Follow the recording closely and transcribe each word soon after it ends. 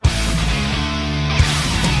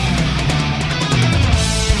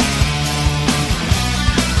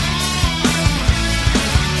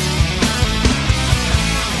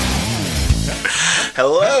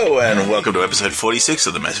Hello and welcome to episode 46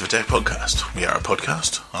 of the Massive Attack podcast. We are a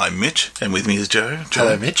podcast. I'm Mitch, and with me is Joe.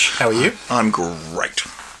 Hello, Mitch. How are you? I'm great.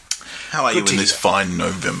 How are you in this fine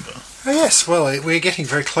November? Oh, yes. Well, we're getting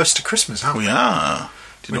very close to Christmas, aren't we? We are.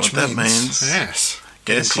 Do you know what that means? Yes.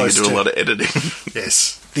 Yes, you do a lot of editing.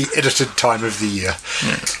 Yes. The edited time of the year.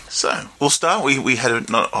 Yes. So, we'll start. We had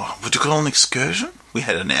would you call it an excursion? We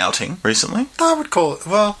had an outing recently. I would call it,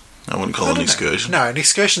 well... I wouldn't call it an excursion. No, an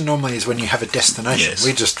excursion normally is when you have a destination. Yes.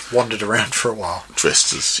 We just wandered around for a while.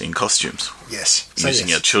 Dressed as in costumes. Yes.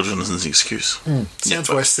 Using our children as an excuse. Sounds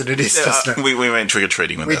worse than it is, doesn't it? We went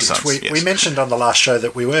trick-or-treating with our sons. We mentioned on the last show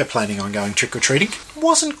that we were planning on going trick-or-treating.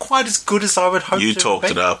 Wasn't quite as good as I would hope. You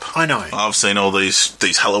talked it up. I know. I've seen all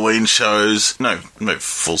these Halloween shows. No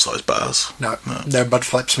full-size bars. No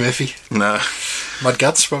Mudflaps Murphy. No.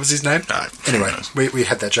 Mudguts, what was his name? No. Anyway, we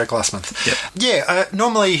had that joke last month. Yep. Yeah,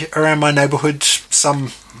 normally around my neighbourhood,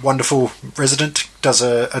 some wonderful resident does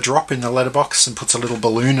a drop in the letterbox and puts a little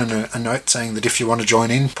balloon and a note saying that if you want to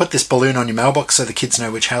join in, put this balloon on your mailbox so the kids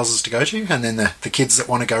know which houses to go to, and then the kids that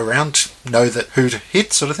want to go around know that who to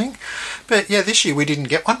hit, sort of thing. But yeah, this year we didn't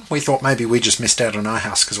get one. We thought maybe we just missed out on our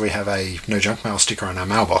house because we have a no junk mail sticker on our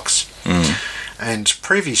mailbox. And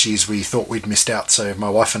previous years we thought we'd missed out, so my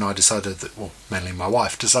wife and I decided that, well, mainly my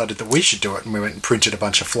wife, decided that we should do it, and we went and printed a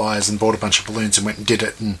bunch of flyers and bought a bunch of balloons and went and did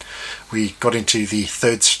it, and we got into the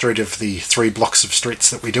third street of the 3 blocks of streets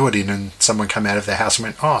that we do it in, and someone came out of their house and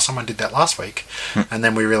went, oh, someone did that last week. And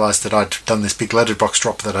then we realised that I'd done this big letterbox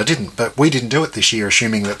drop that I didn't, but we didn't do it this year,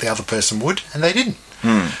 assuming that the other person would, and they didn't.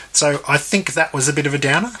 So I think that was a bit of a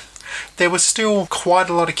downer. There was still quite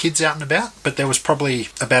a lot of kids out and about, but there was probably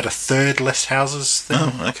about a third less houses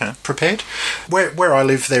than prepared. Where I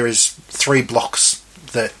live, there is 3 blocks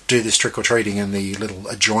that do this trick-or-treating in the little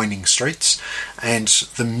adjoining streets, and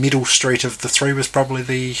the middle street of the 3 was probably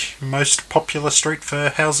the most popular street for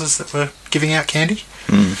houses that were giving out candy.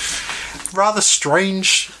 Rather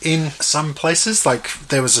strange in some places. Like,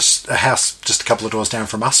 there was a house just a couple of doors down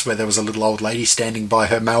from us where there was a little old lady standing by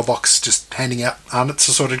her mailbox just handing out Arnott's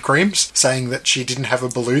assorted creams, saying that she didn't have a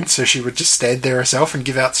balloon, so she would just stand there herself and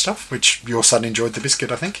give out stuff, which your son enjoyed the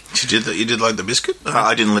biscuit, I think. You did that? You did like the biscuit?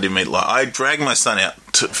 I didn't let him eat I dragged my son out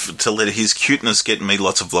to let his cuteness get me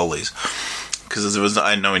lots of lollies, because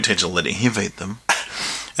I had no intention of letting him eat them.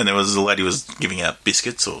 And there was a lady who was giving out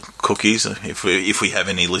biscuits or cookies, if we have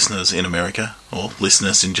any listeners in America, or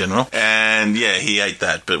listeners in general. And yeah, he ate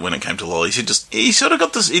that, but when it came to lollies, he sort of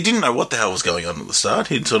got this, he didn't know what the hell was going on at the start.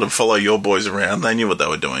 He'd sort of follow your boys around, they knew what they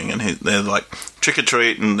were doing, and they're like, trick or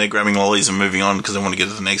treat, and they're grabbing lollies and moving on because they want to get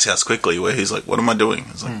to the next house quickly, where he's like, what am I doing?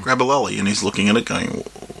 He's like, grab a lolly, and he's looking at it going,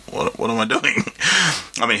 what am I doing?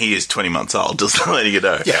 I mean, he is 20 months old, just letting you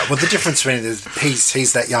know. Yeah, well, the difference between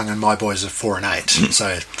he's that young and my boys are 4 and 8,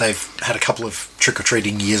 so they've had a couple of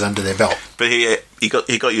trick-or-treating years under their belt. But he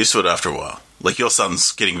got used to it after a while. Like, your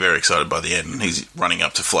son's getting very excited by the end, and he's running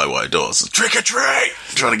up to flywire doors. Trick or treat!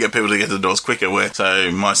 Trying to get people to get to the doors quicker.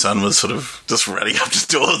 So my son was sort of just running up to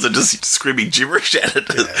doors and just screaming gibberish at it.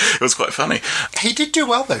 Yeah. It was quite funny. He did do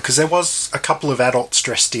well, though, because there was a couple of adults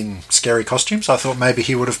dressed in scary costumes. I thought maybe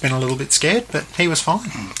he would have been a little bit scared, but he was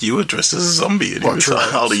fine. You were dressed as a zombie, and he was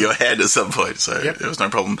holding your hand at some point, so there was no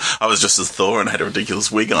problem. I was just as Thor and had a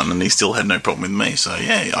ridiculous wig on, and he still had no problem with me. So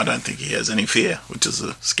yeah, I don't think he has any fear, which is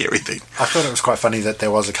a scary thing. I thought it was quite funny that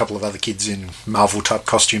there was a couple of other kids in Marvel-type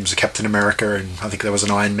costumes of Captain America, and I think there was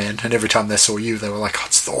an Iron Man, and every time they saw you, they were like, oh,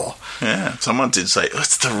 it's Thor. Yeah, someone did say, oh,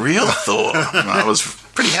 it's the real Thor. I was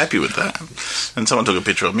pretty happy with that. And someone took a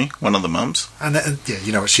picture of me, one of the mums. And yeah,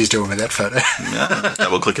 you know what she's doing with that photo. Yeah,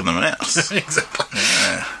 double-click on the mouse. Exactly.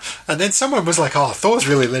 Yeah. And then someone was like, oh, Thor's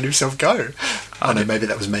really let himself go. I know, maybe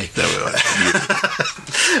that was me.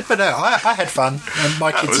 But no, I had fun, and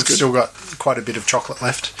my kids have still got quite a bit of chocolate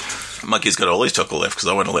left. My kid's got all his chocolate left because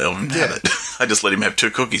I won't allow him to have it. I just let him have 2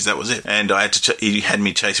 cookies, that was it. And I had he had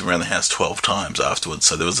me chase him around the house 12 times afterwards,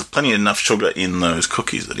 so there was plenty enough sugar in those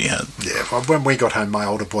cookies that he had. Yeah, well, when we got home, my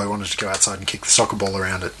older boy wanted to go outside and kick the soccer ball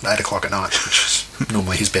around at 8 o'clock at night, which is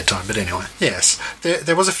normally his bedtime, but anyway. Yes,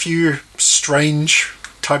 there was a few strange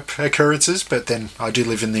type occurrences, but then I do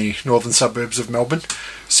live in the northern suburbs of Melbourne,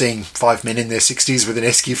 seeing 5 men in their 60s with an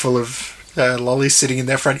esky full of lollies sitting in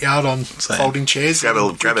their front yard on folding chairs,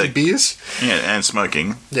 drinking beers. Yeah, and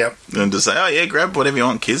smoking. Yep. And to say, oh yeah, grab whatever you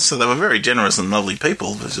want, kids. So they were very generous and lovely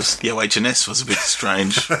people. It was just, H&S was a bit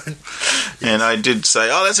strange. Yes. And I did say,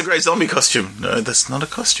 oh, that's a great zombie costume. No, that's not a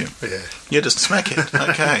costume. Yeah. You're just a smackhead.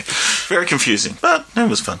 Okay. Very confusing, but it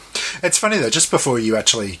was fun. It's funny though, just before you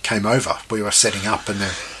actually came over, we were setting up and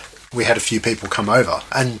we had a few people come over,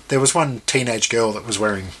 and there was one teenage girl that was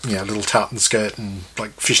wearing, a little tartan skirt and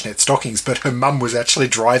like fishnet stockings, but her mum was actually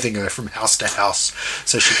driving her from house to house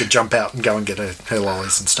so she could jump out and go and get her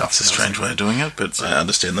lollies and stuff. It's a strange way of doing it, but I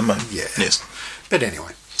understand the mum. Yeah. Yes. But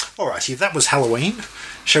anyway, alrighty, that was Halloween.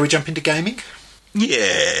 Shall we jump into gaming?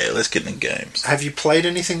 Yeah, let's get into games. Have you played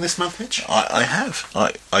anything this month, Mitch? I have.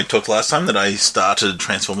 I talked last time that I started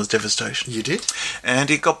Transformers Devastation. You did?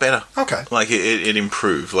 And it got better. Okay. Like, it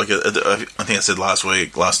improved. Like, I think I said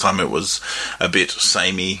last time it was a bit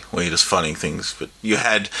samey, where you're just fighting things, but you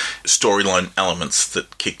had storyline elements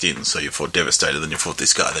that kicked in. So you fought Devastator, then you fought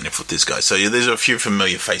this guy, then you fought this guy. So there's a few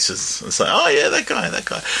familiar faces. It's like, oh yeah, that guy.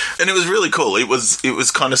 And it was really cool. It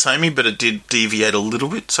was kind of samey, but it did deviate a little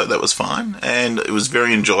bit, so that was fine. And it was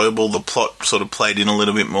very enjoyable. The plot sort of played in a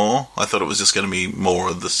little bit more. I thought it was just going to be more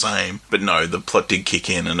of the same. But no, the plot did kick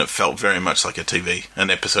in, and it felt very much like an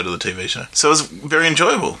episode of the TV show. So it was very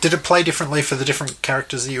enjoyable. Did it play differently for the different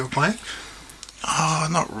characters that you were playing? Oh,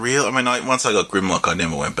 not really. I mean, once I got Grimlock, I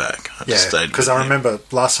never went back. I just stayed because I remember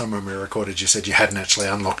last time when we recorded, you said you hadn't actually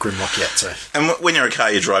unlocked Grimlock yet. So, and when you're a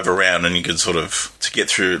car, you drive around, and you can sort of, to get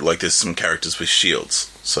through, like, there's some characters with shields.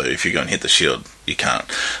 So if you go and hit the shield, you can't.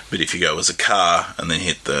 But if you go as a car and then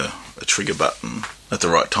hit the trigger button at the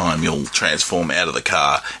right time, you'll transform out of the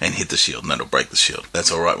car and hit the shield, and that'll break the shield.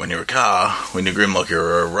 That's alright when you're a car. When you're Grimlock,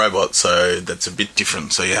 you're a robot, so that's a bit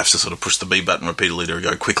different. So you have to sort of push the B button repeatedly to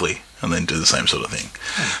go quickly, and then do the same sort of thing.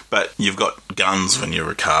 But you've got guns when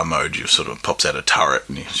you're a car mode. You sort of pops out a turret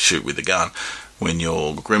and you shoot with the gun. When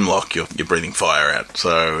you're Grimlock, you're breathing fire out.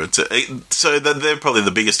 So they're probably the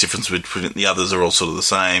biggest difference between the others. Are all sort of the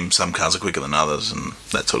same. Some cars are quicker than others and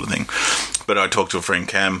that sort of thing. But I talked to a friend,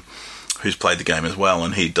 Cam, who's played the game as well,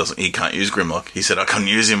 and he can't use Grimlock. He said, I can't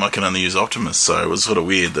use him, I can only use Optimus. So it was sort of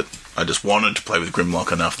weird that I just wanted to play with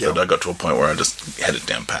Grimlock enough that I got to a point where I just had it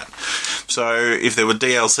down pat. So if there were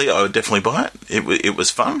DLC, I would definitely buy it. It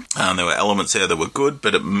was fun. There were elements there that were good,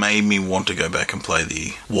 but it made me want to go back and play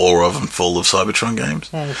the War of and Fall of Cybertron games.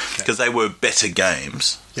 Because they were better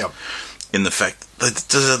games. Yep. In the fact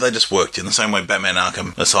that they just worked in the same way Batman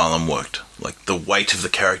Arkham Asylum worked. Like, the weight of the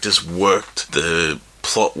characters worked, the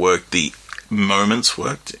plot worked, the moments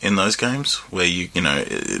worked in those games where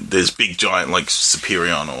there's big giant like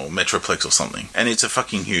Superion or Metroplex or something, and it's a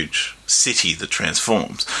fucking huge city that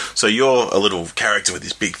transforms. So you're a little character with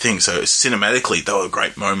this big thing. So cinematically, they were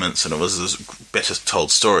great moments, and it was better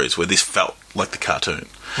told stories. Where this felt like the cartoon.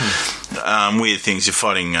 Weird things. You're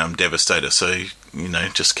fighting Devastator, so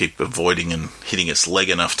just keep avoiding and hitting its leg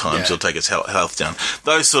enough times, it'll take its health down.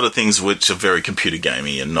 Those sort of things, which are very computer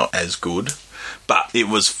gamey and not as good. But it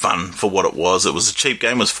was fun for what it was. It was a cheap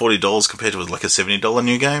game. It was $40 compared to like a $70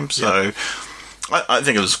 new game. So I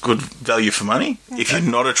think it was good value for money. Okay. If you're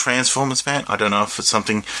not a Transformers fan, I don't know if it's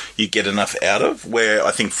something you get enough out of. Where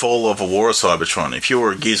I think Fall of a War of Cybertron, if you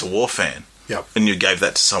were a Gears of War fan and you gave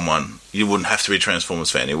that to someone, you wouldn't have to be a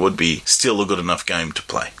Transformers fan. It would be still a good enough game to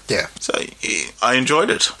play. Yeah. So I enjoyed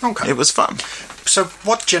it. Okay. It was fun. So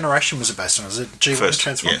what generation was it based on? Is it G1 First,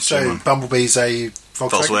 Transformers? Yeah, so G1. Bumblebee's a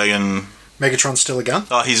Volkswagen? Megatron's still a gun?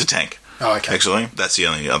 Oh, he's a tank. Oh, okay. Actually, that's the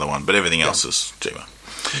only other one, but everything else is G1.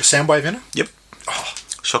 Soundwave in it? Yep. Oh.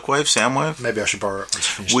 Shockwave, Soundwave. Maybe I should borrow it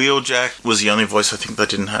once you finish. Wheeljack was the only voice I think they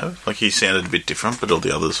didn't have. Like, he sounded a bit different, but all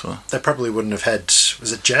the others were. They probably wouldn't have had...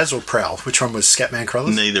 Was it Jazz or Prowl? Which one was Scatman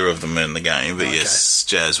Crothers? Neither of them in the game, but yes,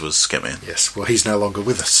 Jazz was Scatman. Yes, well, he's no longer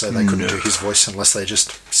with us, so they couldn't do his voice unless they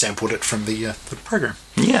just sampled it from the program.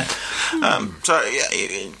 Yeah. So,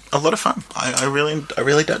 a lot of fun. I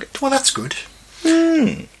really dug it. Well, that's good.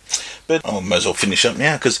 But I might as well finish up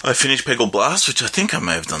now, because I finished Peggle Blast, which I think I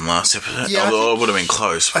may have done last episode. Yeah, although I would have been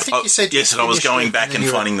close. I think you said... Yes, and I was going back and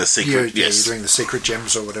finding the secret... You're doing the secret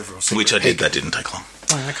gems or whatever. Or which I did. That didn't take long.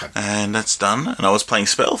 Oh, okay. And that's done. And I was playing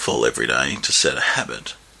Spellfall every day to set a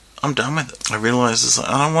habit. I'm done with it. I realised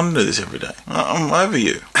I don't want to do this every day. I'm over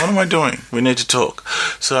you. What am I doing? We need to talk.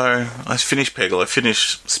 So I finished Peggle, I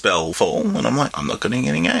finished Spellfall, and I'm like, I'm not getting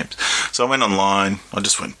any games. So I went online. I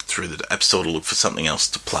just went through the App Store to look for something else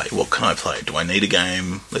to play. What can I play? Do I need a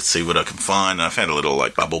game? Let's see what I can find. And I found a little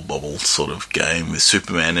like bubble sort of game with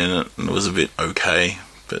Superman in it, and it was a bit okay.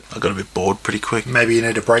 But I got a bit bored pretty quick. Maybe you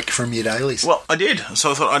need a break from your dailies. Well, I did.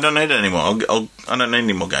 So I thought, I don't need it anymore. I don't need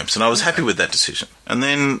any more games. And I was happy with that decision. And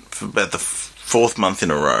then for about the fourth month in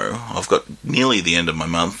a row, I've got nearly the end of my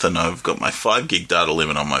month, and I've got my 5 gig data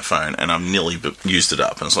limit on my phone, and I've nearly used it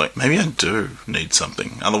up. And it's like, maybe I do need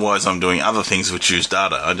something. Otherwise, I'm doing other things which use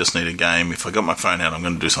data. I just need a game. If I got my phone out, I'm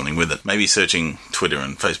going to do something with it. Maybe searching Twitter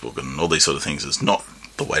and Facebook and all these sort of things is not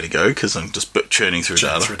the way to go, because I'm just churning through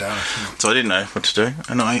data. Yeah. So I didn't know what to do,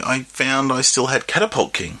 and I found I still had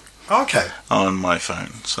Catapult King. Okay. on my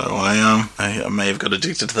phone. So I may have got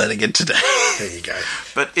addicted to that again today. There you go.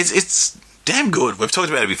 But it's damn good. We've talked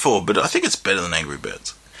about it before, but I think it's better than Angry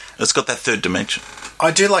Birds. It's got that third dimension.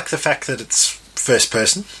 I do like the fact that it's first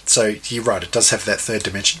person, so you're right, it does have that third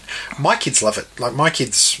dimension. My kids love it. Like, my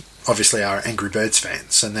kids obviously are Angry Birds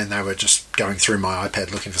fans, and then they were just going through my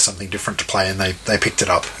iPad looking for something different to play, and they picked it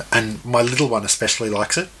up. And my little one especially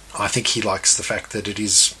likes it. I think he likes the fact that it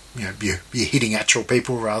is, you're hitting actual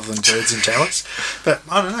people rather than birds and towers. But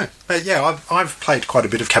I don't know. But yeah, I've played quite a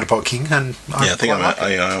bit of Catapult King, and I think I'm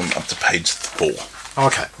up to page 4.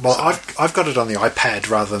 Okay, well, I've got it on the iPad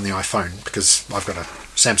rather than the iPhone because I've got a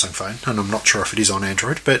Samsung phone, and I'm not sure if it is on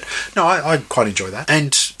Android, but no, I quite enjoy that.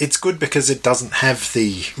 And it's good because it doesn't have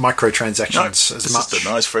the microtransactions as much. It's just a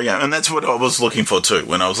nice free game, and that's what I was looking for too.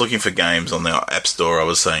 When I was looking for games on the App Store, I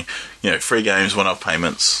was saying, free games, one-off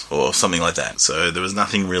payments, or something like that. So there was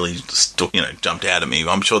nothing really, jumped out at me.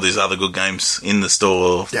 I'm sure there's other good games in the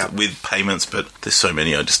store with payments, but there's so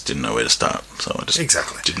many I just didn't know where to start, so I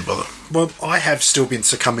just didn't bother. Well, I have still been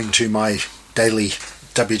succumbing to my daily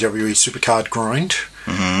WWE Supercard grind.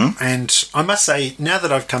 Mm-hmm. And I must say, now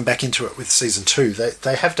that I've come back into it with Season 2,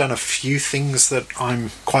 they have done a few things that I'm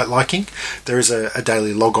quite liking. There is a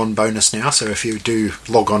daily log-on bonus now, so if you do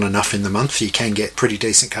log on enough in the month, you can get pretty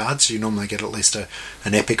decent cards. You normally get at least an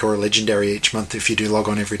epic or a legendary each month if you do log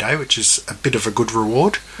on every day, which is a bit of a good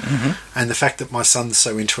reward. Mm-hmm. And the fact that my son's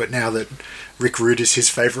so into it now that Rick Rude is his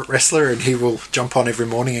favourite wrestler, and he will jump on every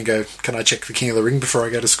morning and go, can I check the King of the Ring before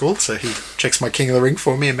I go to school? So he checks my King of the Ring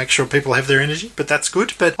for me and makes sure people have their energy, but that's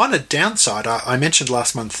good. But on a downside, I mentioned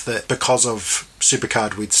last month that because of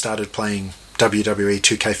Supercard we'd started playing WWE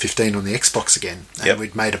 2K15 on the Xbox again, and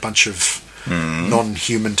we'd made a bunch of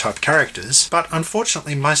non-human type characters, but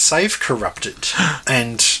unfortunately my save corrupted,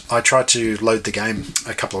 and I tried to load the game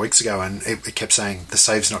a couple of weeks ago, and it kept saying the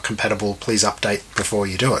save's not compatible, please update before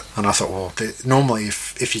you do it. And I thought, well, normally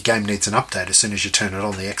if your game needs an update, as soon as you turn it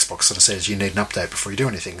on, the Xbox sort of says you need an update before you do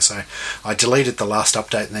anything. So I deleted the last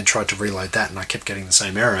update and then tried to reload that, and I kept getting the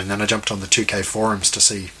same error. And then I jumped on the 2K forums to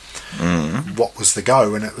see what was the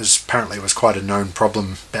go, and it was quite a known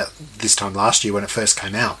problem about this time last year when it first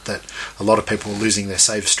came out, that a lot of people were losing their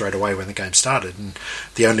saves straight away when the game started, and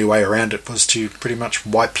the only way around it was to pretty much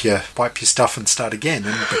wipe your stuff and start again.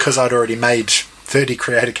 And because I'd already made 30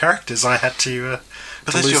 created characters, I had to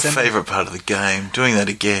but that's your favourite part of the game, doing that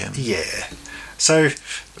again. Yeah. So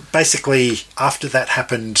basically, after that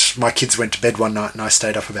happened, my kids went to bed one night and I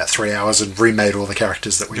stayed up about 3 hours and remade all the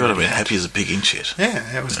characters that we You would have been happy as a pig in shit.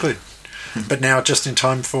 Yeah, it was good. But now just in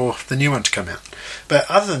time for the new one to come out. But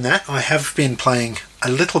other than that, I have been playing a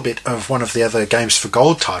little bit of one of the other Games for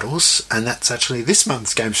Gold titles, and that's actually this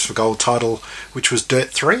month's Games for Gold title, which was Dirt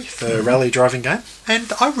 3, the rally driving game,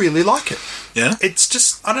 and I really like it. Yeah? It's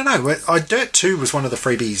just, I don't know, Dirt 2 was one of the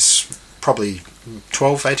freebies probably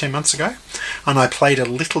 12, 18 months ago, and I played a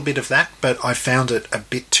little bit of that, but I found it a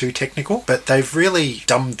bit too technical. But they've really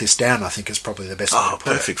dumbed this down, I think, is probably the best way to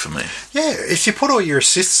put it. Perfect for me. Yeah, if you put all your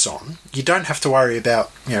assists on, you don't have to worry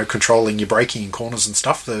about, controlling your braking in corners and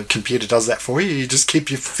stuff. The computer does that for you. You just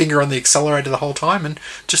keep your finger on the accelerator the whole time and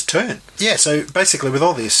just turn. Yeah, so basically with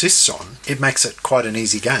all the assists on, it makes it quite an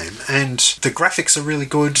easy game, and the graphics are really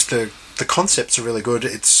good, the concepts are really good.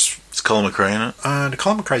 It's Colin McRae in it?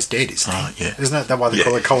 Colin McRae's dead, isn't he? Oh, yeah. Isn't that why they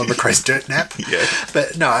call it Colin McRae's Dirt Nap? Yeah.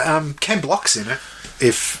 But no, Ken Block's in it.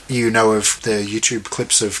 If you know of the YouTube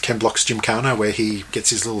clips of Ken Block's Gymkhana, where he gets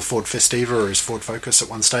his little Ford Festiva or his Ford Focus at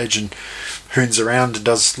one stage and hoons around and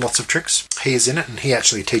does lots of tricks, he is in it, and he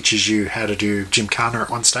actually teaches you how to do Gymkhana at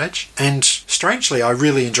one stage. And strangely, I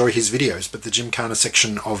really enjoy his videos, but the Gymkhana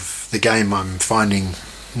section of the game I'm finding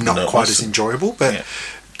not quite as enjoyable. But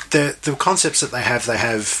the concepts that they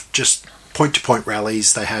have just point-to-point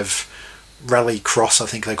rallies. They have rally cross, I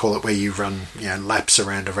think they call it, where you run laps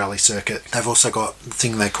around a rally circuit. They've also got a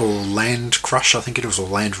thing they call land crush, I think it was, or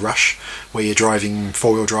land rush, where you're driving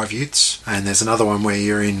four-wheel drive utes. And there's another one where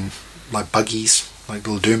you're in like buggies, like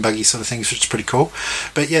little doom buggy sort of things, which is pretty cool.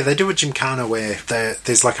 But yeah, they do a Gymkhana where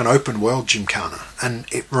there's like an open world Gymkhana, and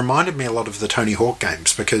it reminded me a lot of the Tony Hawk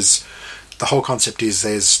games, because the whole concept is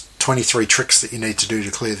there's 23 tricks that you need to do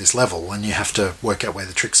to clear this level, and you have to work out where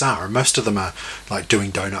the tricks are, and most of them are like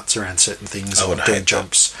doing donuts around certain things or doing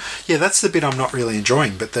jumps. Yeah, that's the bit I'm not really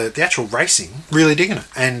enjoying, but the actual racing, really digging it.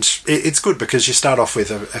 And it's good because you start off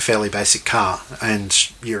with a fairly basic car, and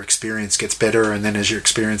your experience gets better, and then as your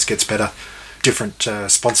experience gets better, different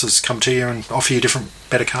sponsors come to you and offer you different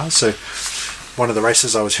better cars. So one of the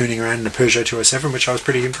races I was hooning around in a Peugeot 207, which I was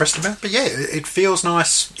pretty impressed about. But yeah, it feels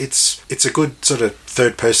nice. It's a good sort of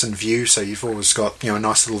third-person view, so you've always got, a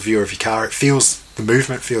nice little view of your car. The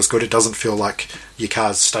movement feels good. It doesn't feel like your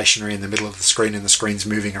car's stationary in the middle of the screen and the screen's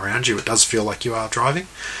moving around you. It does feel like you are driving.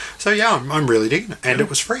 So yeah, I'm really digging it. And it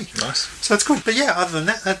was free. Nice. So it's good. But yeah, other than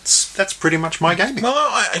that, that's pretty much my gaming. Well,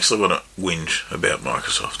 I actually want to whinge about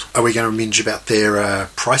Microsoft. Are we going to whinge about their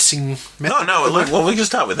pricing method? No, well, we can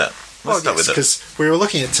start with that. Let's start with that. Because we were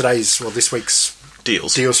looking at this week's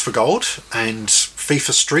deals for gold, and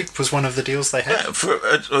FIFA Street was one of the deals they had. Yeah,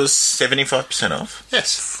 it was 75% off.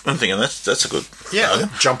 Yes. I'm thinking that's a good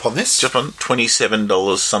jump on this. Jump on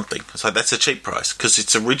 $27 something. So that's a cheap price, because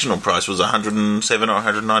its original price was $107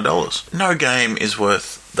 or $109. No game is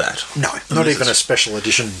worth that. No, not even a special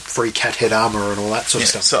edition free cat head armour and all that sort of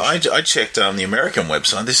stuff. So I checked the American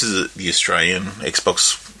website. This is the Australian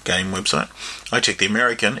Xbox game website. I checked the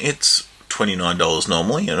American. It's $29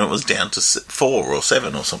 normally, and it was down to $4 or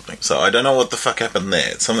 $7 or something. So I don't know what the fuck happened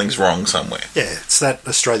there. Something's wrong somewhere. Yeah, it's that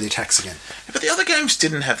Australia tax again. But the other games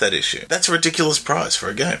didn't have that issue. That's a ridiculous price for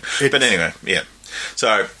a game. But anyway, yeah.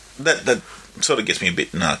 So that sort of gets me a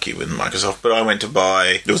bit narky with Microsoft. But I went to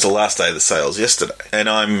buy... It was the last day of the sales yesterday, and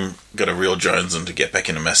I'm got a real jonesing to get back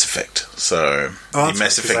into Mass Effect. So the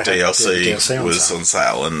Mass Effect DLC was on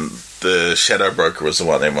sale, and the Shadow Broker was the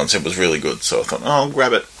one everyone said was really good. So I thought, I'll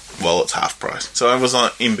grab it. Well, it's half price. So I was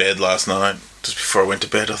in bed last night. Just before I went to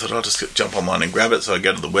bed, I thought I'll just jump online and grab it. So I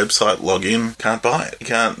go to the website, log in. Can't buy it. You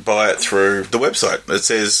can't buy it through the website. It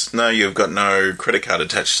says, no, you've got no credit card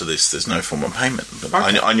attached to this. There's no form of payment. But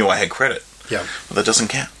I knew I had credit. Yeah. But that doesn't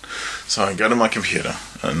count. So I go to my computer,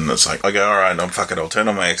 and it's like, I go, all right, fuck it, I'll turn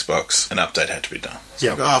on my Xbox. An update had to be done.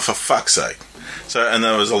 So I go, for fuck's sake. So, and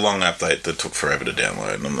there was a long update that took forever to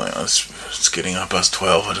download, and I'm like, it's getting up past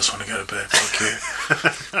 12, I just want to go to bed,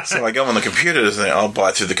 fuck you. So I go on the computer to say, I'll buy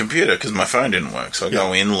it through the computer, because my phone didn't work. So I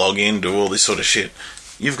go in, log in, do all this sort of shit.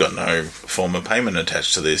 You've got no form of payment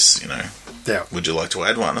attached to this, Yeah. Would you like to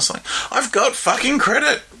add one? It's like, I've got fucking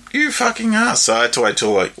credit. You fucking ass. So I had to wait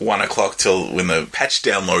till 1 o'clock till when the patch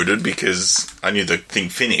downloaded, because I knew the thing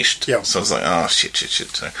finished. Yep. So I was like, oh, shit.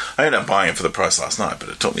 So I ended up buying it for the price last night, but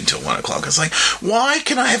it took me till 1 o'clock. I was like, why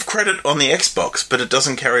can I have credit on the Xbox, but it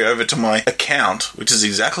doesn't carry over to my account, which is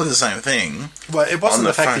exactly the same thing? Well, it wasn't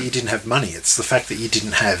the fact that you didn't have money. It's the fact that you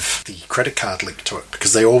didn't have the credit card linked to it,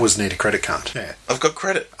 because they always need a credit card. Yeah. I've got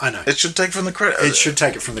credit. I know. It should take from the credit. It should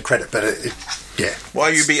take it from the credit, but yeah. Why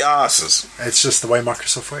you be arses? It's just the way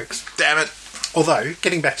Microsoft works. Damn it. Although,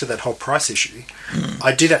 getting back to that whole price issue,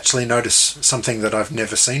 I did actually notice something that I've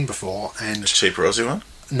never seen before. And a cheaper Aussie one?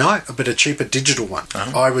 No, but a cheaper digital one.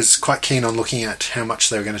 Oh. I was quite keen on looking at how much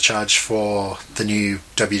they were going to charge for the new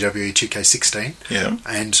WWE 2K16. Yeah.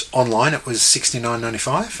 And online it was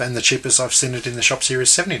 $69.95, and the cheapest I've seen it in the shops here is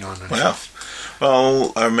 $79.95. Wow.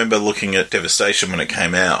 Well, I remember looking at Devastation when it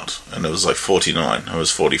came out, and it was like $49. It was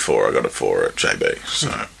 $44. I got it for at JB,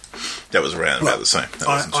 so... That was around about the same.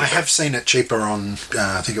 I have seen it cheaper on,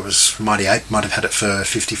 I think it was Mighty Ape, might have had it for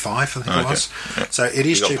 $55, I think it was. Yeah. So it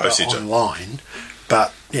is cheaper online,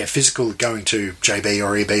 but yeah, physical going to JB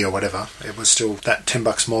or EB or whatever, it was still that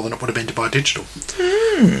 $10 more than it would have been to buy digital.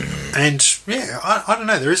 And yeah, I don't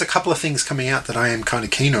know, there is a couple of things coming out that I am kind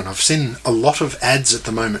of keen on. I've seen a lot of ads at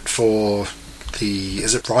the moment for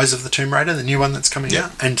is it Rise of the Tomb Raider, the new one that's coming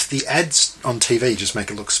out? And the ads on TV just make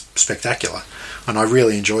it look spectacular. And I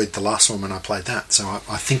really enjoyed the last one when I played that. So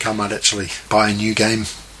I think I might actually buy a new game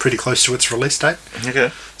pretty close to its release date.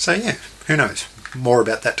 Okay. So yeah, who knows? More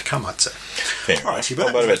about that to come, I'd say. Fair. All right, what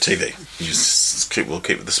about TV? We'll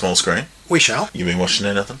keep with the small screen. We shall. You been watching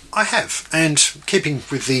anything? I have. And keeping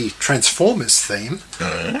with the Transformers theme,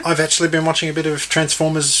 I've actually been watching a bit of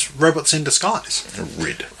Transformers Robots in Disguise.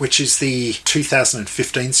 Red. Which is the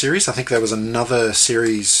 2015 series. I think there was another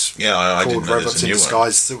series I called didn't know Robots in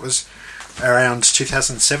Disguise that was around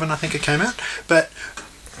 2007, I think it came out. But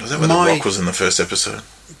was that when The Rock was in the first episode?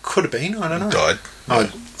 Could have been, I don't know. Died.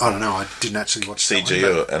 I don't know, I didn't actually watch CG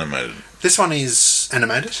or animated? This one is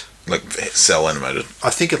animated. Like cell animated? I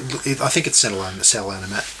think it's cell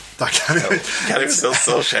animated. I can't even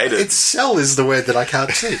cell shaded. It's cell is the word that I can't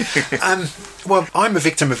see. Well, I'm a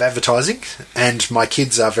victim of advertising, and my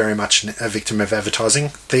kids are very much a victim of advertising.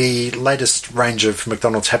 The latest range of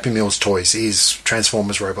McDonald's Happy Meals toys is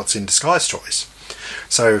Transformers Robots in Disguise toys.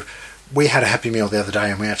 So we had a Happy Meal the other day,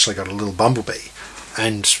 and we actually got a little Bumblebee.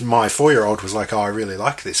 And my 4-year-old was like, oh, I really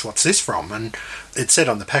like this. What's this from? And it said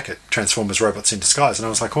on the packet, Transformers Robots in Disguise. And I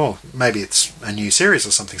was like, well, maybe it's a new series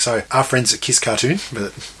or something. So our friends at Kiss Cartoon,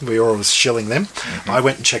 but we were always shilling them, I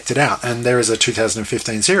went and checked it out. And there is a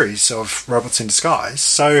 2015 series of Robots in Disguise.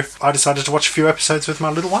 So I decided to watch a few episodes with my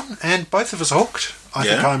little one, and both of us are hooked. I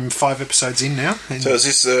think I'm 5 episodes in now. So is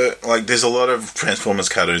this, there's a lot of Transformers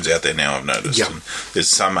cartoons out there now, I've noticed. Yep. And there's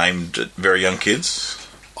some aimed at very young kids.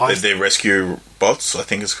 They're rescue bots, I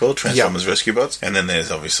think it's called, Transformers Rescue Bots. And then there's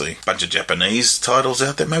obviously a bunch of Japanese titles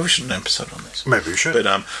out there. Maybe we should do an episode on this. Maybe we should.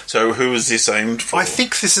 But so who is this aimed for? I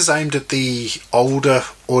think this is aimed at the older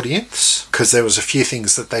audience, because there was a few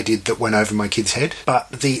things that they did that went over my kid's head. But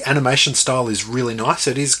the animation style is really nice.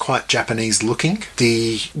 It is quite Japanese looking.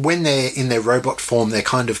 When they're in their robot form, they're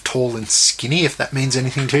kind of tall and skinny, if that means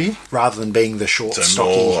anything to you, rather than being the short, stocky.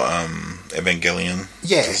 More Evangelion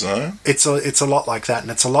design? It's a lot like that, and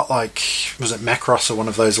it's a lot like, was it Macross or one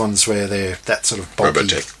of those ones where they're that sort of bulky...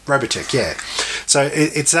 Robotech, yeah. So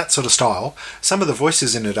it's that sort of style. Some of the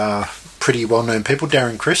voices in it are pretty well-known people.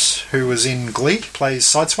 Darren Criss, who was in Glee, plays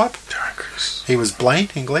Sideswipe. Darren Criss. He was Blaine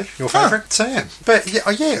in Glee, your favourite. So yeah. But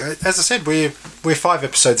yeah, as I said, we're 5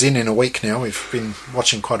 episodes in a week now. We've been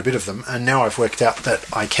watching quite a bit of them, and now I've worked out that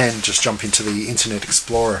I can just jump into the Internet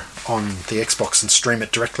Explorer on the Xbox and stream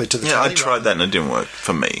it directly to the telly. I tried that and it didn't work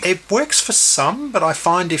for me. It works for some, but I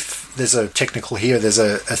find if there's a technical here, there's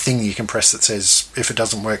a thing you can press that says, if it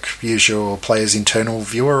doesn't work, use your player's internal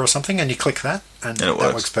viewer or something, and you click that, and that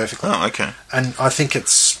works perfectly. Oh, okay. And I think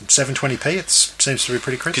it's 720p. It seems to be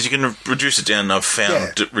pretty crisp. Because you can reduce it down, and I've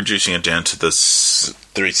found reducing it down to the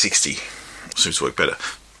 360 seems to work better.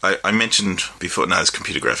 I mentioned before, no, it's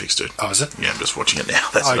computer graphics, dude. Oh, is it? Yeah, I'm just watching it now.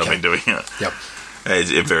 That's what I've been doing. Yep.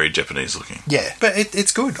 It's very Japanese looking. Yeah, but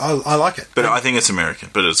it's good. I like it. But I think it's American,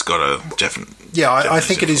 but it's got a definite... Yeah, I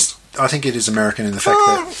think it is. I think it is American in the fact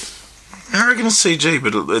that... American is CG,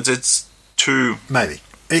 but it's too... Maybe.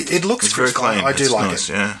 It looks it's very clean. I do it's like nice,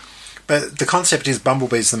 it. Yeah. But the concept is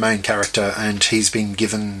Bumblebee's the main character, and he's been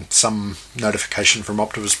given some notification from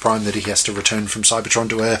Optimus Prime that he has to return from Cybertron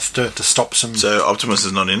to Earth to stop some... So Optimus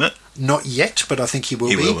is not in it? Not yet, but I think he will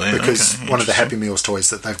be, because one of the Happy Meals toys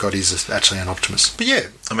that they've got is actually an Optimus. But yeah.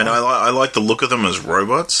 I mean, I like the look of them as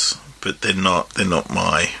robots, but they're not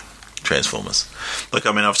my Transformers. Like,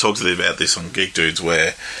 I mean, I've talked to you about this on Geek Dudes,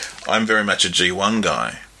 where I'm very much a G1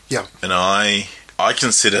 guy. Yeah. And I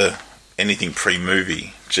consider anything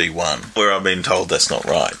pre-movie G1, where I've been told that's not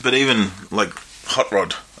right. But even, like, Hot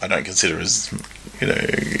Rod, I don't consider as,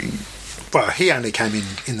 Well, he only came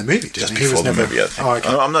in the movie, just didn't before he? Was the never... movie, I think. Oh,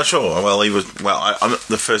 okay. I'm not sure. Well, he was... Well, I'm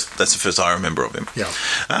the first... That's the first I remember of him.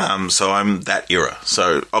 Yeah. So I'm that era.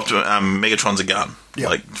 So Megatron's a gun. Yeah.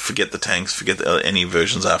 Like, forget the tanks, forget any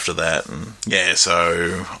versions after that. And yeah,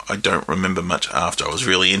 so I don't remember much after. I was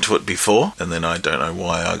really into it before, and then I don't know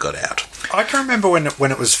why I got out. I can remember when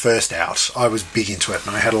it was first out, I was big into it,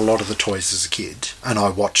 and I had a lot of the toys as a kid, and I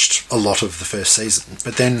watched a lot of the first season.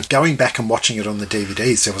 But then going back and watching it on the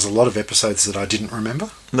DVDs, there was a lot of episodes that I didn't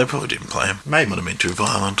remember. They probably didn't play them. Maybe. Might have been too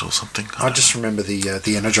violent or something. I just remember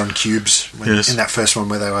the Energon cubes in that first one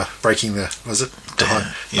where they were breaking the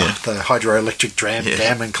hydroelectric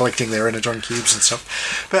dam and collecting their Energon cubes and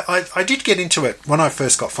stuff. But I did get into it when I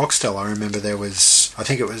first got Foxtel. I remember there was, I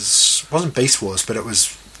think it wasn't Beast Wars, but it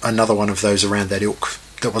was another one of those around that ilk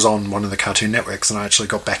that was on one of the Cartoon Networks, and I actually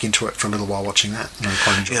got back into it for a little while watching that. And I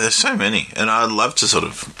quite enjoyed it. There's so many, and I'd love to sort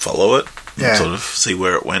of follow it. Yeah. Sort of see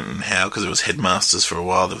where it went and how, because it was Headmasters for a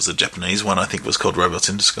while. There was a Japanese one, I think, was called Robots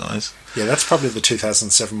in Disguise. Yeah, that's probably the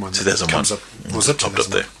 2007 one. 2001. Comes up, was it? Popped up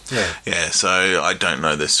there. Yeah. Yeah, so I don't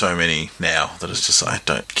know. There's so many now that it's just, I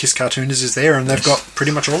don't... Kiss Cartooners is there, and they've got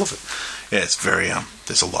pretty much all of it. Yeah, it's very,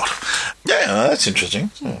 there's a lot. Yeah, that's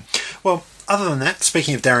interesting. Yeah. Well, other than that,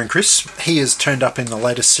 speaking of Darren Criss, he has turned up in the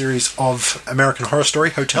latest series of American Horror Story,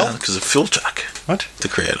 Hotel. Because of Phil Chuck. What? The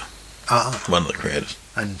creator. One of the creators.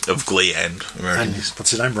 Of Glee and American History.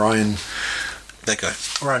 What's his name? Ryan... That guy.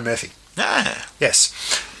 Ryan Murphy. Ah. Yes.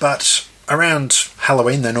 But around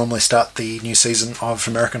Halloween, they normally start the new season of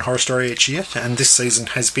American Horror Story each year, and this season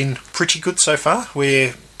has been pretty good so far. We're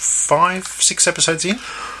 5-6 episodes in.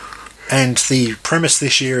 And the premise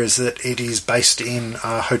this year is that it is based in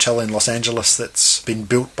a hotel in Los Angeles that's been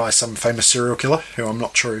built by some famous serial killer, who I'm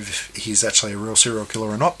not sure if he's actually a real serial killer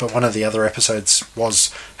or not, but one of the other episodes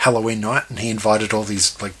was Halloween night, and he invited all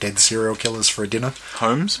these dead serial killers for a dinner.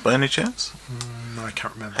 Holmes, by any chance? I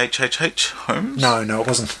can't remember. H.H. Holmes? No, it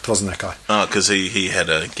wasn't that guy. Oh, because he had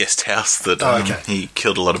a guest house that he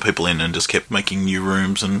killed a lot of people in and just kept making new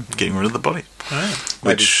rooms and getting rid of the body. Oh,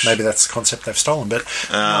 maybe that's the concept they've stolen, but...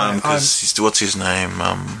 what's his name?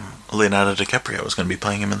 Leonardo DiCaprio was going to be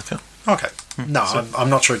playing him in the film. Okay. No, I'm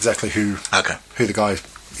not sure exactly who the guy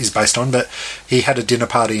is based on, but he had a dinner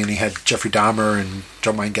party and he had Jeffrey Dahmer and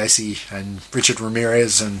John Wayne Gacy and Richard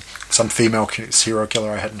Ramirez and some female serial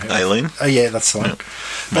killer I hadn't heard Aileen? of. Oh, yeah, that's the one.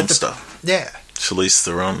 Monster. Yeah. Charlize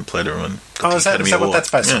Theron played her and got is that what that's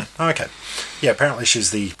based on? Oh, okay. Yeah, apparently she's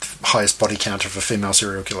the highest body count of a female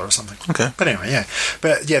serial killer or something. Okay. But anyway, yeah.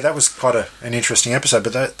 But yeah, that was quite an interesting episode.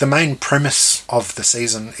 But the main premise of the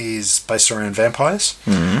season is based around vampires.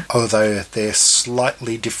 Mm-hmm. Although they're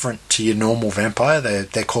slightly different to your normal vampire.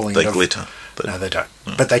 They're calling it... They glitter. No, they don't.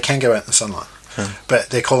 No. But they can go out in the sunlight. But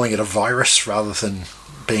they're calling it a virus rather than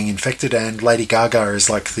being infected. And Lady Gaga is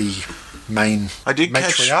like the main I did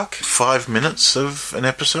matriarch. Catch 5 minutes of an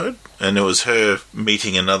episode, and it was her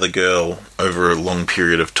meeting another girl over a long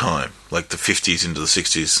period of time, like the 50s into the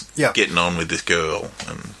 60s, getting on with this girl.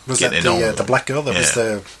 And was that the black girl that was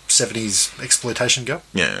the 70s exploitation girl?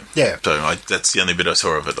 Yeah. Yeah. So that's the only bit I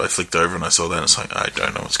saw of it. I flicked over and I saw that and it's like, I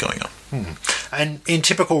don't know what's going on. And in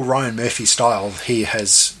typical Ryan Murphy style, he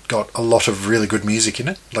has got a lot of really good music in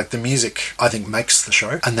it. Like, the music, I think, makes the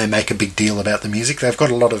show, and they make a big deal about the music. They've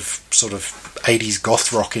got a lot of sort of 80s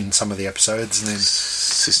goth rock in some of the episodes. And then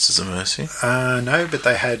Sisters of Mercy? No, but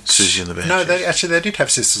they had... Susie and the Banshees? No, they did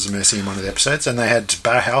have Sisters of Mercy in one of the episodes, and they had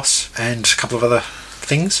Bauhaus and a couple of other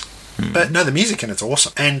things. But no, the music in it's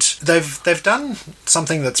awesome. And they've done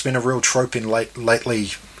something that's been a real trope in lately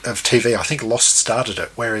of TV. I think Lost started it,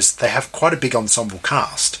 whereas they have quite a big ensemble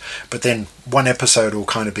cast, but then one episode will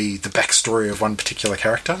kind of be the backstory of one particular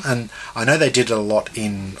character. And I know they did it a lot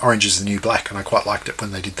in Orange is the New Black, and I quite liked it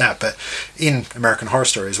when they did that. But in American Horror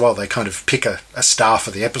Story as well, they kind of pick a star for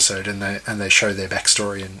the episode and they show their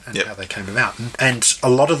backstory and how they came about. And a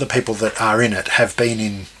lot of the people that are in it have been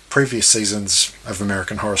in previous seasons of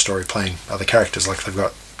American Horror Story playing other characters. Like, they've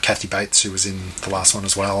got Kathy Bates, who was in the last one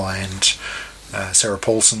as well, and Sarah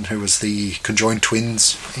Paulson, who was the conjoined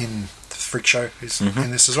twins in the Freak Show, who's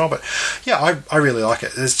in this as well. But yeah, I really like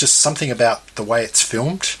it. There's just something about the way it's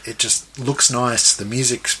filmed. It just looks nice. The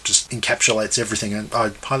music just encapsulates everything, and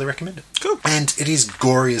I highly recommend it. Cool. And it is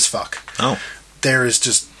gory as fuck. Oh. There is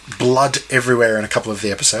just blood everywhere in a couple of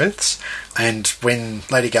the episodes, and when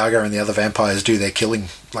Lady Gaga and the other vampires do their killing,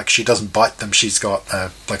 like, she doesn't bite them, she's got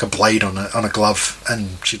like a blade on a glove,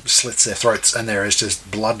 and she slits their throats, and there is just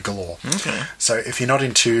blood galore. Okay. So if you're not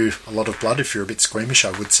into a lot of blood, if you're a bit squeamish,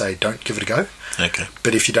 I would say don't give it a go. Okay.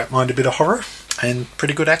 But if you don't mind a bit of horror, and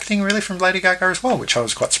pretty good acting really from Lady Gaga as well, which I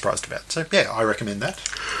was quite surprised about. So yeah, I recommend that.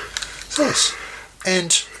 So yes.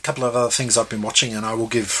 And a couple of other things I've been watching, and I will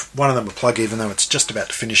give one of them a plug, even though it's just about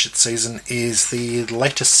to finish its season, is the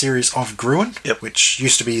latest series of Gruen, which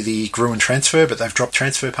used to be the Gruen Transfer, but they've dropped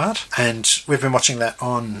Transfer Part, and we've been watching that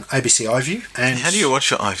on ABC iView. And how do you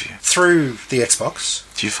watch your iView? Through the Xbox.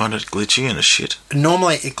 Do you find it glitchy and a shit?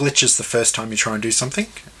 Normally it glitches the first time you try and do something,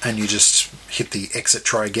 and you just hit the exit,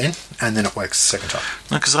 try again, and then it works the second time.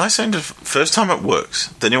 No, because I seem to... First time it works,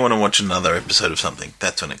 then you want to watch another episode of something.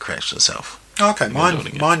 That's when it crashes itself. Okay, mine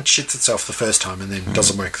shits itself the first time and then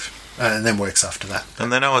doesn't work, and then works after that.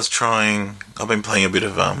 And then I've been playing a bit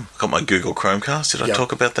of, got my Google Chromecast. Did I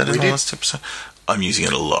talk about that in the last episode? I'm using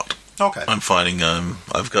it a lot. Okay. I'm finding,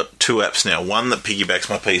 I've got 2 apps now. One that piggybacks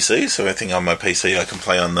my PC, so everything on my PC I can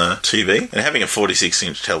play on the TV. And having a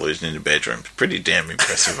 46-inch television in your bedroom is pretty damn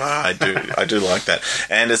impressive. I do like that.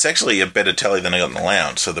 And it's actually a better telly than I got in the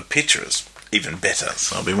lounge, so the picture is even better.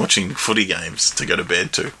 So I've been watching footy games to go to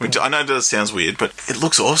bed to, which I know that sounds weird, but it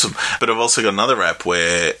looks awesome. But I've also got another app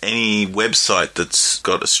where any website that's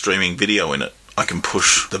got a streaming video in it, I can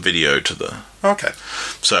push the video to the... Okay.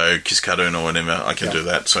 So Kiss Cartoon or whatever, I can do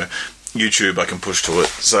that. So YouTube I can push to it.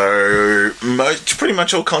 So pretty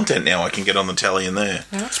much all content now I can get on the telly in there.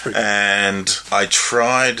 Yeah, that's pretty good. And I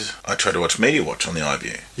tried to watch Media Watch on the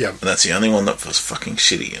iView. Yeah. And that's the only one that was fucking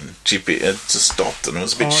shitty and jippy. It just stopped and it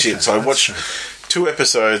was a bit shit. So I watched 2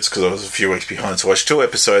 episodes because I was a few weeks behind. So I watched 2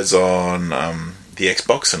 episodes on the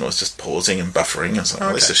Xbox and it was just pausing and buffering. I was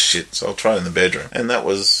like, this is shit. So I'll try it in the bedroom. And that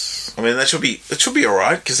was... I mean, it should be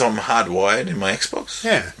alright because I'm hardwired in my Xbox.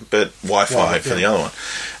 Yeah. But Wi-Fi for the other one.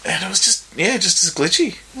 And it was just as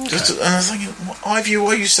glitchy. Okay. And I was thinking, iView,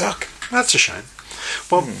 why you suck? That's a shame.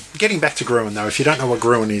 Well, getting back to Gruen, though, if you don't know what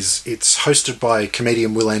Gruen is, it's hosted by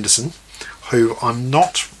comedian Will Anderson, who I'm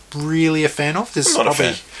not really a fan of. This is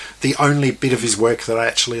probably the only bit of his work that I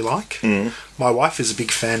actually like. My wife is a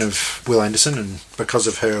big fan of Will Anderson, and because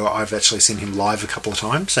of her, I've actually seen him live a couple of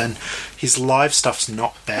times, and his live stuff's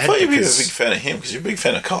not bad. I thought you'd be a big fan of him, because you're a big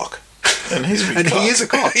fan of cock. And he's a big cock. He is a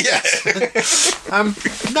cock. Yeah.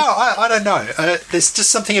 No, I don't know. There's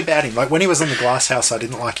just something about him. Like, when he was on The Glass House, I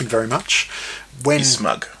didn't like him very much. He's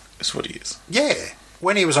smug. is what he is. Yeah.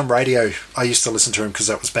 When he was on radio, I used to listen to him because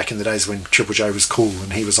that was back in the days when Triple J was cool,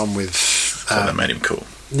 and he was on with... So that made him cool.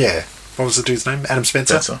 Yeah. What was the dude's name? Adam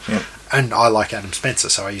Spencer? Yeah. And I like Adam Spencer,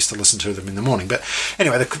 so I used to listen to them in the morning. But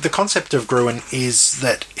anyway, the concept of Gruen is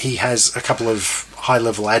that he has a couple of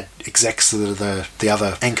high-level ad execs that are the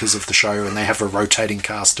other anchors of the show, and they have a rotating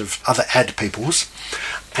cast of other ad peoples,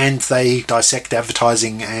 and they dissect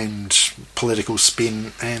advertising and political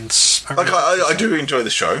spin and... I do enjoy the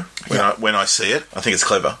show when I see it. I think it's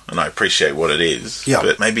clever, and I appreciate what it is. Yeah.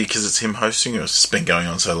 But maybe because it's him hosting, or it's been going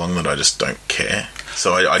on so long that I just don't care.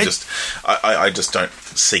 So I just don't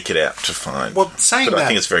seek it out to find. Well, saying but that, I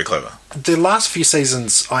think it's very clever. The last few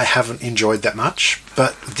seasons I haven't enjoyed that much,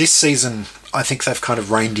 but this season I think they've kind of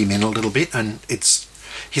reined him in a little bit, and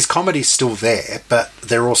his comedy's still there, but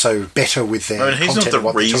they're also better with their he's content. not the of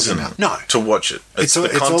what they're reason talking about. No. to watch it. It's the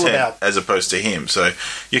content all about, as opposed to him. So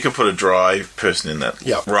you can put a dry person in that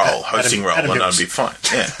role, hosting role, and I'd be fine.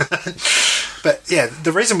 Yeah. But yeah,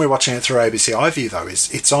 the reason we're watching it through ABC iView though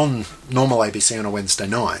is it's on normal ABC on a Wednesday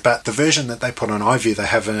night, but the version that they put on iView, they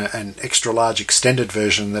have an extra large extended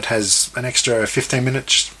version that has an extra 15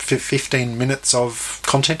 minutes of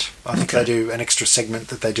content. I think they do an extra segment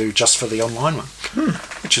that they do just for the online one,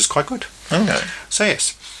 which is quite good. Okay. So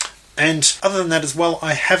yes. And other than that as well,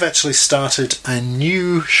 I have actually started a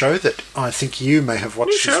new show that I think you may have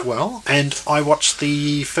watched as well. And I watched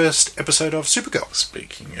the first episode of Supergirl.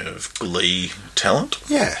 Speaking of Glee talent.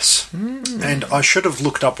 Yes. And I should have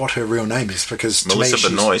looked up what her real name is, because to Melissa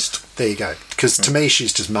me Benoist. There you go. Because to me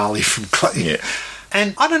she's just Marley from Glee. Yeah.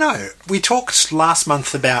 And I don't know, we talked last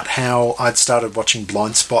month about how I'd started watching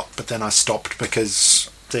Blind Spot, but then I stopped because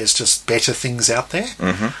there's just better things out there.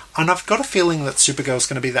 Mm-hmm. And I've got a feeling that Supergirl's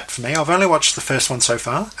going to be that for me. I've only watched the first one so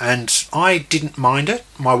far, and I didn't mind it.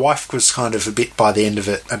 My wife was kind of by the end of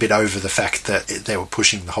it, a bit over the fact that they were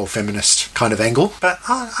pushing the whole feminist kind of angle. But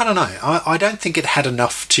I don't know. I don't think it had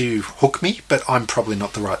enough to hook me, but I'm probably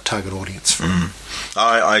not the right target audience for it.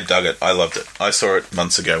 I dug it. I loved it. I saw it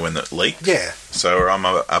months ago when it leaked. Yeah. So I'm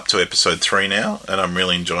up to episode 3 now, and I'm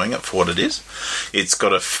really enjoying it for what it is. It's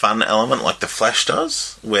got a fun element like The Flash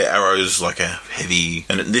does, where Arrow's like a heavy...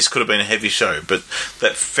 And this could have been a heavy show, but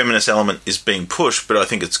that feminist element is being pushed, but I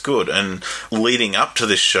think it's good. And leading up to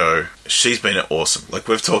this show, she's been awesome. Like,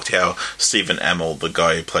 we've talked how Stephen Amell, the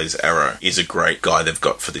guy who plays Arrow, is a great guy they've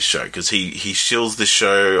got for this show, because he shills this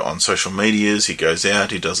show on social medias, he goes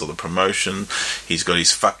out, he does all the promotion, he's got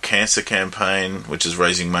his Fuck Cancer campaign, which is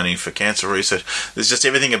raising money for cancer research. There's just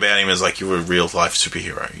everything about him is like you're a real-life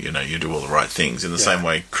superhero. You know, you do all the right things. In the same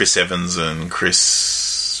way Chris Evans and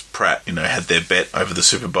Chris Pratt, had their bet over the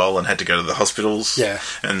Super Bowl and had to go to the hospitals. Yeah.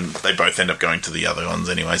 And they both end up going to the other ones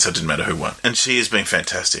anyway, so it didn't matter who won. And she has been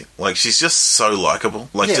fantastic. Like, she's just so likeable.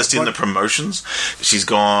 Like, just in the promotions. She's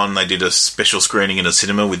gone, they did a special screening in a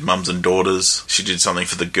cinema with mums and daughters. She did something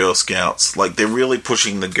for the Girl Scouts. Like, they're really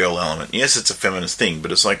pushing the girl element. Yes, it's a feminist thing,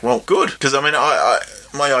 but it's like, well, good. Because, I mean,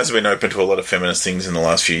 my eyes have been open to a lot of feminist things in the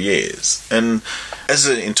last few years. And as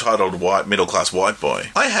an entitled middle-class white boy,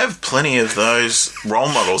 I have plenty of those role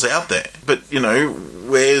models out there. But,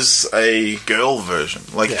 where's a girl version?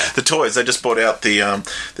 Like, the toys, they just bought out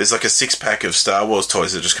there's like a 6-pack of Star Wars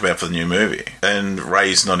toys that just come out for the new movie. And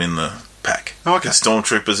Rey's not in the pack. Okay. There's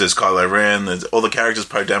Stormtroopers, there's Kylo Ren, there's all the characters,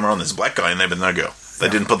 Poe Dameron, there's a black guy in there, but no girl. They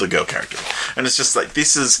didn't put the girl character. And it's just like,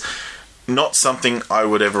 this is not something I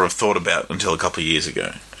would ever have thought about until a couple of years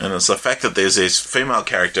ago. And it's the fact that there's this female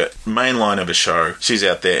character, main line of a show, she's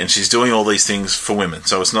out there and she's doing all these things for women.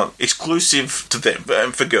 So it's not exclusive to them,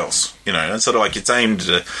 but for girls, and sort of like it's aimed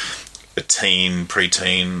at a teen,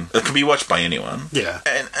 preteen. It can be watched by anyone. Yeah.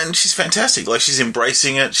 And she's fantastic. Like, she's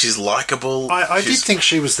embracing it. She's likeable. I did think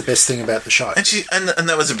she was the best thing about the show. And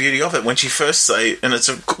that was the beauty of it. When she first and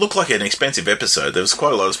looked like an expensive episode. There was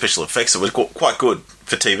quite a lot of special effects that was quite good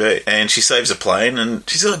for TV. And she saves a plane and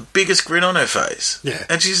she's got the biggest grin on her face. Yeah.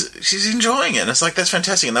 And she's enjoying it. And it's like, that's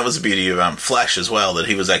fantastic. And that was the beauty of Flash as well, that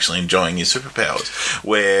he was actually enjoying his superpowers.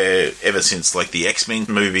 Where ever since like the X-Men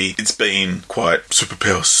movie, it's been quite,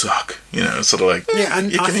 superpowers suck. Sort of like... Yeah,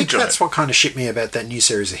 and I think that's what kind of shit me about that new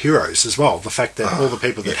series of Heroes as well. The fact that all the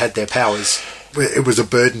people that had their powers, it was a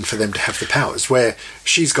burden for them to have the powers, where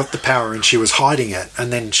she's got the power and she was hiding it,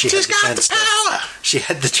 and then she had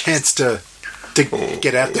the chance to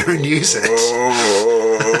get out there and use it.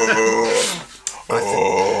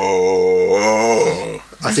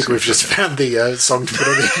 I think we've just found the song to put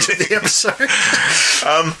on the end of the episode.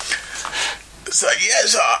 So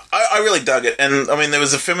I really dug it. And, I mean, there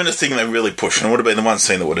was a feminist thing they really pushed, and it would have been the one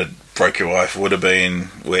scene that would have broke your wife, would have been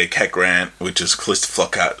where Cat Grant, which is Calista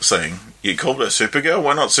Flockhart, saying, you called her Supergirl?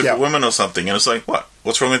 Why not Superwoman or something? And it's like, what?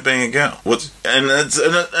 What's wrong with being a girl?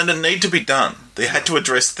 And it need to be done. They had to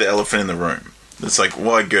address the elephant in the room. It's like,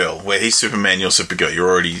 why girl? Where he's Superman, you're Supergirl. You're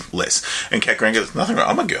already less. And Cat Grant goes, nothing wrong.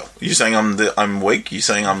 I'm a girl. You're saying I'm weak. You're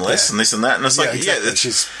saying I'm less, and this and that. And it's like, exactly.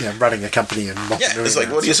 She's running a company and it's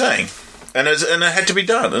like, what are you saying? And it had to be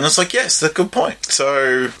done. And it's like, yes, that's a good point.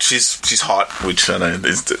 So she's hot, which I know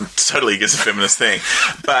is totally against a feminist thing.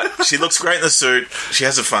 But she looks great in the suit. She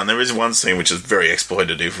has fun. There is one scene which is very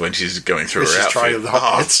exploitative when she's going through her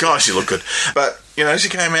outfit. Gosh, she looked good. But, she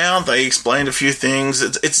came out. They explained a few things.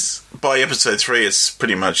 It's by episode 3, it's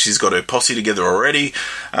pretty much she's got her posse together already.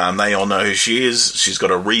 They all know who she is. She's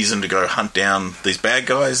got a reason to go hunt down these bad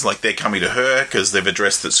guys. Like, they're coming to her because they've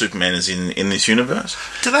addressed that Superman is in this universe.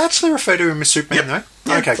 Do they actually refer to him as Superman, though?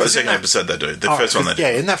 Yeah, okay, for the second episode they do. The first one they do. Yeah,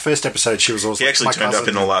 in that first episode she was also... He actually turned up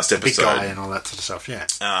in the last episode. Big guy and all that sort of stuff, yeah.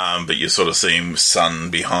 But you sort of see him, sun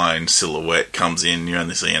behind, silhouette comes in, you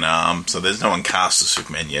only see an arm. So there's no one cast as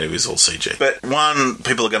Superman yet, it was all CG. But one,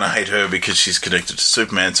 people are going to hate her because she's connected to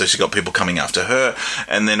Superman, so she's got people coming after her.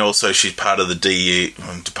 And then also she's part of the DE,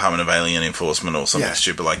 Department of Alien Enforcement or something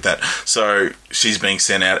stupid like that. So she's being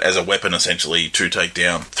sent out as a weapon, essentially, to take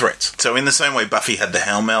down threats. So in the same way Buffy had the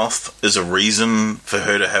Hellmouth as a reason for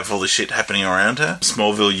her to have all this shit happening around her,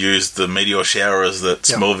 Smallville used the meteor shower as that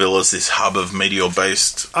Smallville is this hub of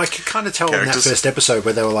meteor-based I could kind of tell characters. In that first episode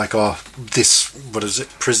where they were like,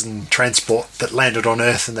 prison transport that landed on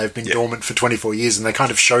Earth and they've been dormant for 24 years, and they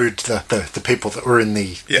kind of showed the people that were in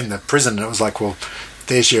the prison, and it was like, well,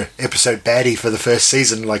 there's your episode baddie for the first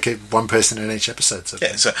season, like one person in each episode. So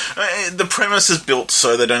the premise is built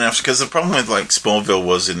so they don't have to, because the problem with like Smallville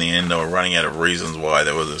was in the end they were running out of reasons why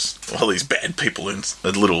there were all these bad people in a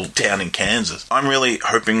little town in Kansas. I'm really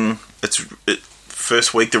hoping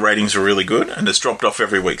first week the ratings were really good, and it's dropped off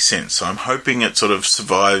every week since. So I'm hoping it sort of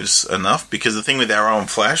survives enough, because the thing with Arrow and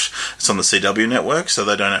Flash, it's on the CW network, so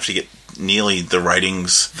they don't have to get nearly the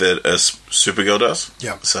ratings that Supergirl does.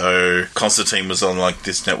 Yeah. So Constantine was on like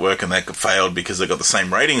this network, and they failed because they got the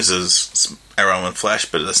same ratings as Arrow and Flash,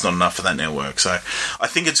 but that's not enough for that network. So I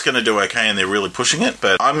think it's going to do okay, and they're really pushing it.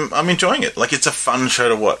 But I'm enjoying it. Like, it's a fun show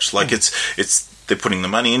to watch. Like it's they're putting the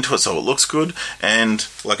money into it, so it looks good. And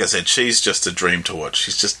like I said, she's just a dream to watch.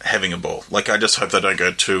 She's just having a ball. Like, I just hope they don't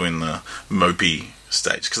go too in the mopey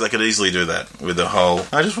stage, because they could easily do that with the whole,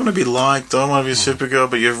 I just want to be liked, I don't want to be a Supergirl,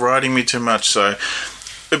 but you're writing me too much. So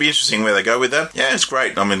it'll be interesting where they go with that. Yeah, it's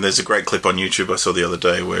great. I mean, there's a great clip on YouTube I saw the other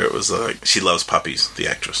day where it was like, she loves puppies, the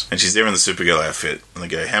actress, and she's there in the Supergirl outfit, and they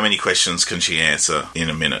go, how many questions can she answer in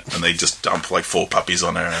a minute? And they just dump like 4 puppies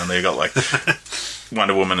on her, and they got like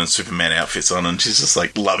Wonder Woman and Superman outfits on, and she's just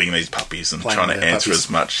like loving these puppies and trying to answer puppies as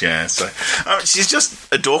much. So she's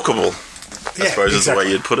just adorkable, I suppose is the way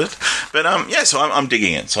you'd put it. But so I'm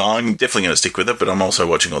digging it. So I'm definitely going to stick with it, but I'm also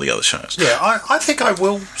watching all the other shows. Yeah, I think I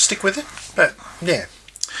will stick with it, but yeah.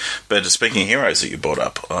 But speaking of heroes that you brought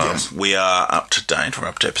up, we are up to date. We're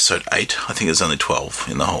up to episode 8. I think there's only 12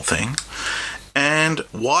 in the whole thing. And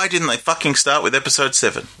why didn't they fucking start with episode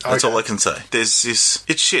 7? That's all I can say. There's this...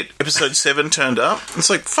 It's shit. Episode 7 turned up. It's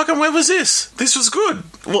like, fucking where was this? This was good.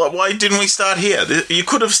 Why didn't we start here? You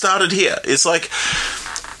could have started here. It's like...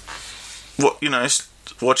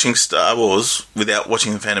 watching Star Wars without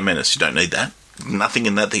watching The Phantom Menace. You don't need that. Nothing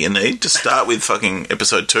in that you need. Just start with fucking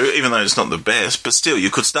episode 2, even though it's not the best, but still, you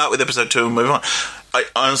could start with episode 2 and move on. I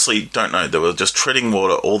honestly don't know. They were just treading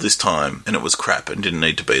water all this time, and it was crap and didn't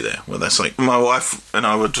need to be there. Well, that's like, my wife and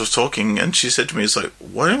I were just talking, and she said to me, it's like,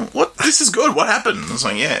 what? This is good. What happened? I was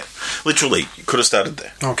like, yeah. Literally, you could have started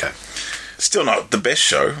there. Okay. Still not the best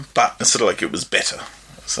show, but it's sort of like it was better.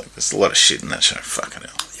 It's like, there's a lot of shit in that show. Fucking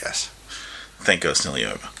hell. Yes. Thank God it's nearly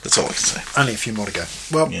over. That's all I can say. Only a few more to go.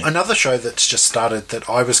 Well, another show that's just started that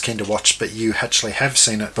I was keen to watch, but you actually have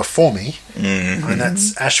seen it before me, and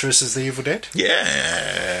that's Ash vs. the Evil Dead.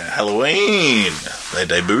 Yeah, Halloween. They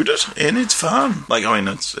debuted it, and it's fun. Like, I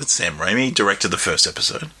mean, it's Sam Raimi directed the first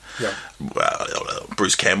episode. Yeah.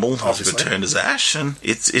 Bruce Campbell has returned as Ash, and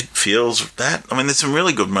it feels that. I mean, there's some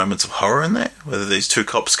really good moments of horror in there. Whether these 2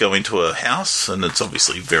 cops go into a house, and it's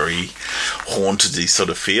obviously very haunted-y sort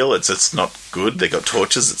of feel. It's not good. They got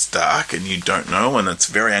torches. It's dark, and you don't know, and it's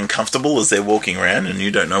very uncomfortable as they're walking around, and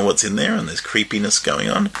you don't know what's in there, and there's creepiness going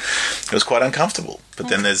on. It was quite uncomfortable. But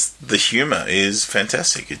then there's the humour is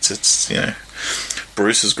fantastic. It's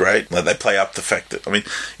Bruce is great. Like, they play up the fact that, I mean,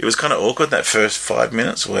 it was kind of awkward that first 5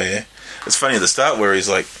 minutes where it's funny at the start where he's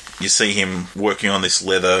like, you see him working on this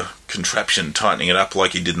leather contraption, tightening it up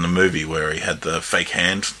like he did in the movie where he had the fake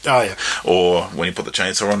hand. Oh, yeah. Or when he put the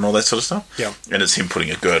chainsaw on and all that sort of stuff. Yeah. And it's him putting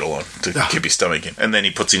a girdle on to keep his stomach in. And then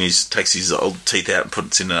he takes his old teeth out and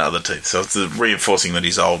puts in other teeth. So it's reinforcing that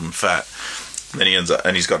he's old and fat. Then he ends up,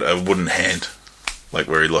 and he's got a wooden hand, like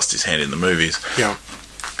where he lost his hand in the movies. Yeah.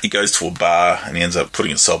 He goes to a bar and he ends up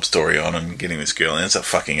putting a sob story on and getting this girl and ends up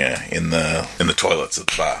fucking her in the toilets at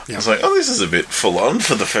the bar. Yeah. I was like, oh, this is a bit full on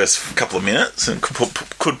for the first couple of minutes and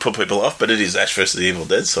could put people off, but it is Ash vs. the Evil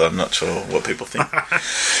Dead, so I'm not sure what people think.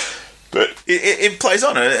 But it plays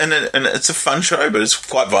on, and it's a fun show, but it's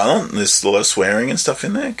quite violent. There's a lot of swearing and stuff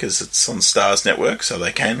in there because it's on Starz Network, so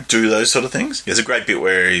they can do those sort of things. There's a great bit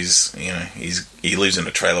where he lives in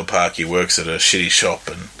a trailer park, he works at a shitty shop,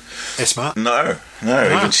 and smart. No,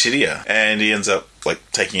 even shittier. And he ends up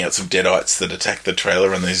taking out some deadites that attack the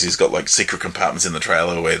trailer, and he's got secret compartments in the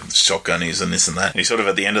trailer where the shotgun is and this and that. And he's sort of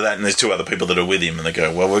at the end of that, and there's two other people that are with him, and they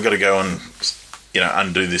go, well, we've got to go and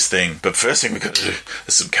undo this thing. But first thing we've got to do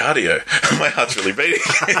is some cardio. My heart's really beating.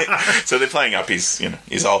 So they're playing up his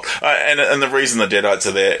old. And the reason the Deadites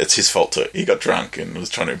are there, it's his fault too. He got drunk and was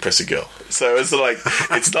trying to impress a girl. So it's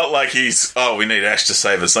it's not like he's, we need Ash to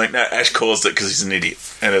save us. No, Ash caused it because he's an idiot.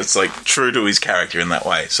 And it's true to his character in that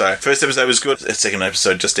way. So first episode was good. The second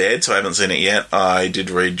episode just aired, so I haven't seen it yet. I did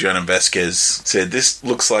read Jonah Vasquez said, this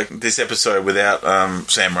looks like this episode without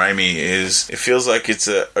Sam Raimi it feels like it's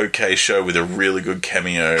a okay show with a really good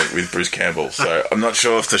cameo with Bruce Campbell. So I'm not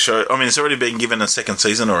sure if the show, it's already been given a second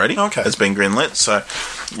season already. Okay. It's been greenlit, so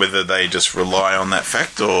whether they just rely on that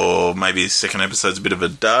fact or maybe the second episode's a bit of a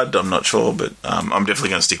dud, I'm not sure, but I'm definitely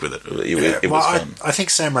going to stick with it. It was fun. I think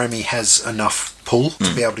Sam Raimi has enough pull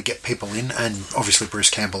to be able to get people in, and obviously Bruce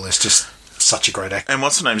Campbell is just such a great actor. And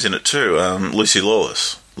what's her name's in it too? Lucy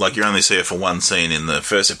Lawless. You only see her for one scene in the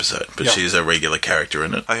first episode, but she's a regular character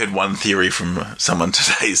in it. I heard one theory from someone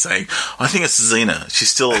today saying, I think it's Xena. She's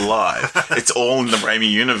still alive. It's all in the Raimi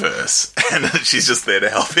universe, and she's just there to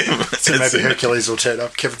help him. So maybe Hercules will turn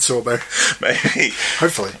up. Kevin Sorbo. Maybe.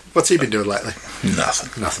 Hopefully. What's he been doing lately?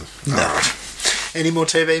 Nothing. All right. Any more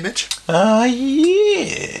TV, Mitch?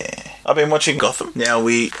 Yeah. I've been watching Gotham.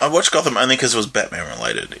 I watched Gotham only because it was Batman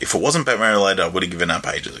related. If it wasn't Batman related, I would have given up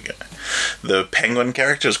ages ago. The Penguin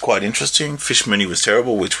character is quite interesting. Fish Mooney was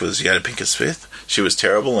terrible, which was Jada Pinkett Smith. She was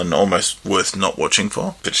terrible and almost worth not watching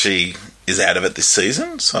for. But she is out of it this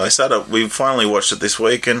season, so we finally watched it this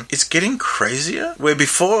week, and it's getting crazier. Where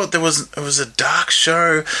before it was a dark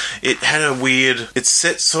show, it had a weird, it's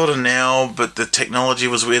set sort of now, but the technology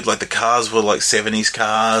was weird, the cars were 70s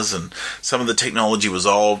cars, and some of the technology was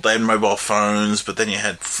old. They had mobile phones, but then you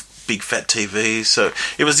had big fat TVs, so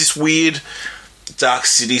it was this weird Dark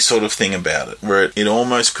City sort of thing about it, where it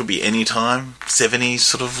almost could be any time, 70s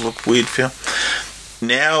sort of look weird feel.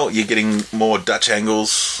 Now you're getting more Dutch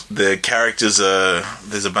angles. The characters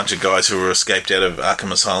there's a bunch of guys who were escaped out of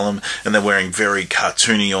Arkham Asylum, and they're wearing very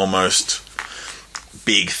cartoony, almost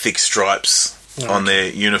big, thick stripes on their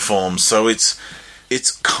uniforms. So it's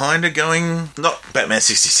kind of going, not Batman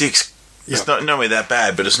 66. It's not nowhere that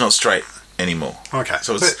bad, but it's not straight anymore. Okay.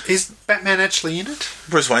 So but is Batman actually in it?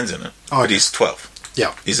 Bruce Wayne's in it, but he's 12.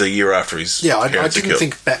 Yeah. He's a year after his I parents didn't are killed.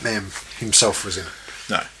 think Batman himself was in it.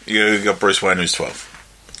 No. You got Bruce Wayne who's 12.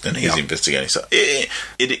 And he's investigating. So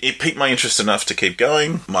it piqued my interest enough to keep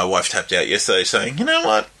going. My wife tapped out yesterday saying, you know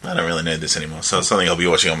what, I don't really need this anymore. So it's something I'll be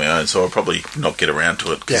watching on my own, so I'll probably not get around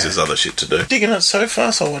to it because there's other shit to do. Digging it so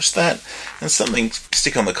far, so I watched that. And something,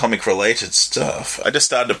 stick on the comic-related stuff. I just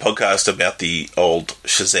started a podcast about the old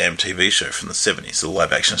Shazam TV show from the 70s, the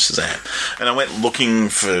live-action Shazam. And I went looking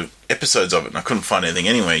for episodes of it, and I couldn't find anything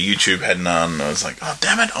anywhere. YouTube had none. I was like, oh,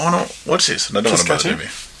 damn it, I want to watch this. And I don't want to buy the movie.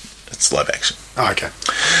 It's live action. Oh, okay.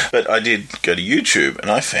 But I did go to YouTube and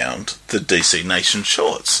I found the DC Nation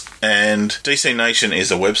shorts. And DC Nation is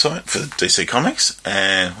a website for DC Comics.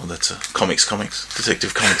 And, that's a comics,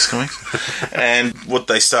 Detective Comics. And what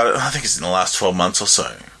they started, I think it's in the last 12 months or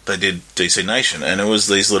so, they did DC Nation. And it was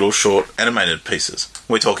these little short animated pieces.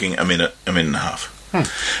 We're talking a minute and a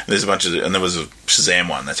half. There's a bunch of, and there was a Shazam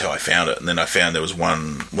one, that's how I found it. And then I found there was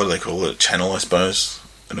one, what do they call it, a channel, I suppose.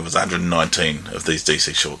 And it was 119 of these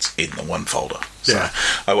DC shorts in the one folder. So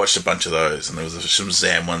I watched a bunch of those, and there was some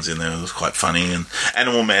Shazam ones in there. It was quite funny. And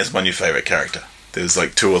Animal Man's my new favourite character. There's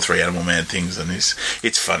 2 or 3 Animal Man things, and it's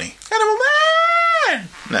funny. Animal Man!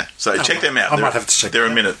 No, so check them out. I might have to check them out.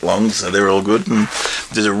 They're a minute long, so they're all good. And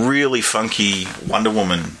there's a really funky Wonder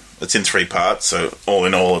Woman. It's in 3 parts, so all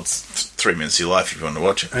in all, it's 3 minutes of your life if you want to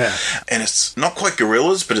watch it. Yeah. And it's not quite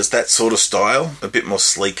gorillas, but it's that sort of style, a bit more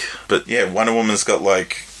sleek. But yeah, Wonder Woman's got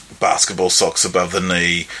basketball socks above the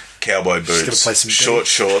knee, cowboy boots, short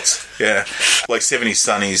shorts, 70s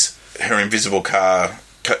sunnies, her invisible car,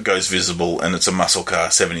 goes visible, and it's a muscle car,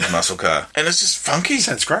 70s muscle car, and it's just funky.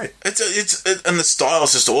 Sounds great. And the style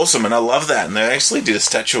is just awesome, and I love that. And they actually did a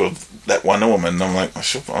statue of that Wonder Woman, and I'm like,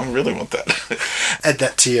 I really want that. Add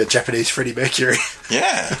that to your Japanese Freddie Mercury.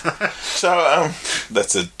 Yeah. So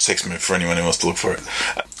that's a sex move for anyone who wants to look for it.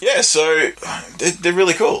 Yeah, so they're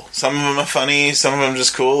really cool. Some of them are funny, some of them are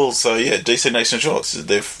just cool. So yeah, DC Nation Shorts,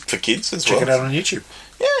 they're for kids as well. Check it out on YouTube.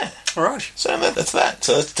 Yeah. All right. So that's that.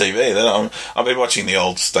 So that's TV. I've been watching the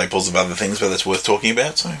old staples of other things, but that's worth talking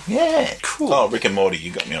about. So yeah, cool. Oh, Rick and Morty,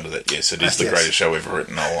 you got me onto that. Yes, it is the greatest show ever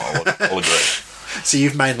written. I'll agree. So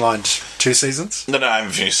you've mainlined 2 seasons? No, I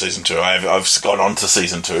haven't finished season 2. I've gone on to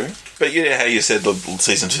season 2. But you know how you said the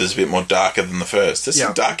season 2 is a bit more darker than the first. There's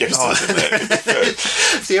some dark episodes in there.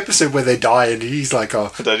 It's the episode where they die and he's like,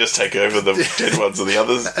 oh... They just take over the dead ones of the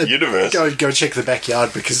other universe. Go check the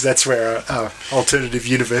backyard because that's where our alternative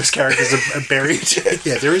universe characters are buried.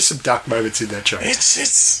 Yeah, there is some dark moments in that show.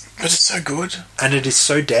 But it's so good. And it is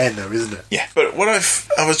so Dan, though, isn't it? Yeah. But what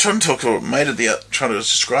I was trying to talk to a mate trying to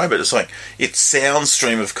describe it. It's like, it sounds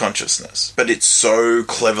stream of consciousness, but it's so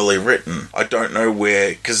cleverly written. I don't know where,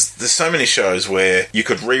 because there's so many shows where you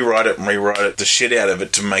could rewrite the shit out of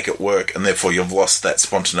it to make it work, and therefore you've lost that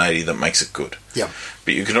spontaneity that makes it good. Yeah.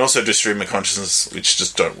 But you can also do stream of consciousness, which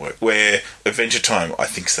just don't work. Where Adventure Time, I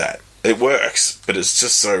think's that. It works, but it's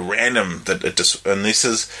just so random that it just... And this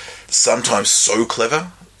is sometimes so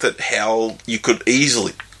clever that how you could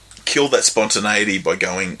easily kill that spontaneity by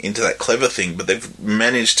going into that clever thing, but they've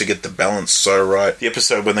managed to get the balance so right. The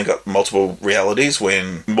episode when they got multiple realities,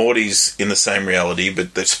 when Morty's in the same reality,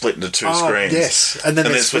 but they've split into 2 screens. Yes. And then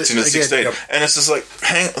it splits into 16. Yep. And it's just like,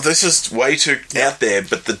 this is way too out there,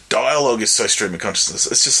 but the dialogue is so stream of consciousness.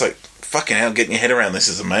 It's just like, fucking hell, getting your head around this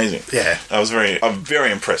is amazing. Yeah. I'm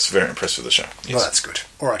very impressed with the show. Yes. Well, that's good.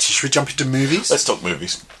 All right, so should we jump into movies? Let's talk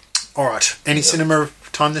movies. All right. Any cinema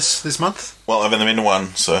time this month? Well, I've only been to one,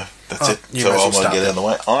 so that's it. So I want to get out of the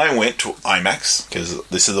way. I went to Imax, because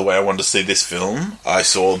this is the way I wanted to see this film. I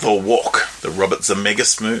saw The Walk, the Robert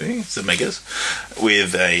Zemeckis movie,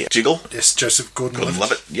 with a jiggle. Yes, Joseph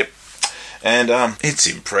Gordon-Levitt. Yep. And it's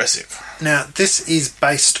impressive. Now, this is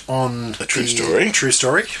based on a true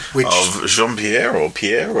story, which of Jean-Pierre or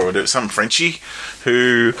Pierre or some Frenchie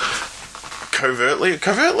who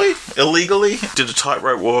illegally did a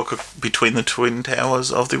tightrope walk between the twin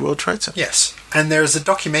towers of the World Trade Center. Yes, and there is a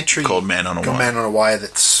documentary called Man on a Wire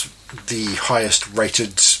that's the highest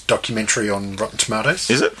rated documentary on Rotten Tomatoes.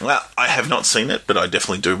 Is it? Well, I have not seen it, but I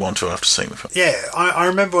definitely do want to after seeing the film. Yeah, I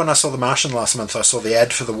remember when I saw The Martian last month, I saw the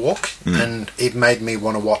ad for The Walk, and it made me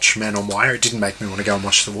want to watch Man on Wire. It didn't make me want to go and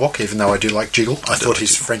watch The Walk, even though I do like Jiggle. I thought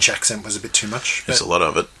his French accent was a bit too much. There's a lot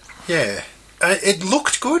of it. Yeah. It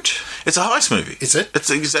looked good. It's a heist movie. Is it?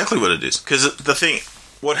 It's exactly what it is. Because the thing...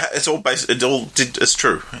 It's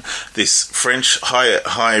true. This French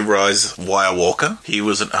high-rise wire walker, he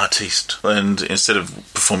was an artiste, and instead of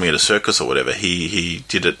performing at a circus or whatever, he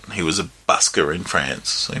did it. He was a busker in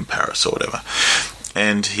France, in Paris or whatever,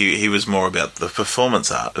 and he was more about the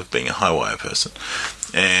performance art of being a high wire person.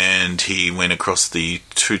 And he went across the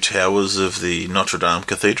 2 towers of the Notre Dame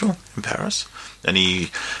Cathedral in Paris, and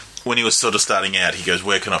when he was sort of starting out, he goes,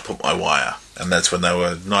 "Where can I put my wire?" And that's when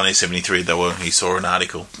 1973, he saw an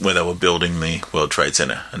article where they were building the World Trade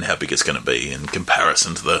Center and how big it's going to be in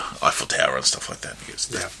comparison to the Eiffel Tower and stuff like that. He goes,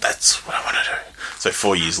 that's what I want to do. So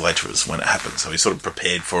 4 years later is when it happened. So he sort of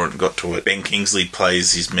prepared for it and got to it. Ben Kingsley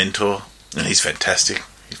plays his mentor, and he's fantastic.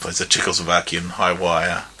 He plays a Czechoslovakian high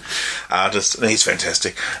wire artist, and he's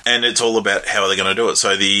fantastic. And it's all about how are they going to do it.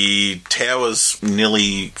 So the tower's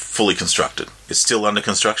nearly fully constructed. It's still under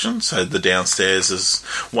construction, so the downstairs is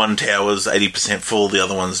one tower's 80% full, the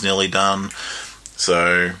other one's nearly done.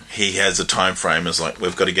 So he has a time frame as like,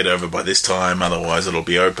 we've got to get over by this time, otherwise it'll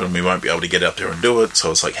be open and we won't be able to get up there and do it.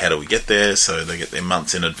 So it's like, how do we get there? So they get there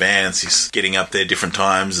months in advance. He's getting up there different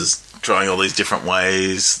times, is trying all these different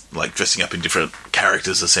ways, like dressing up in different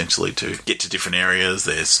characters essentially to get to different areas.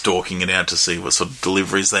 They're stalking it out to see what sort of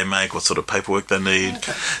deliveries they make, what sort of paperwork they need.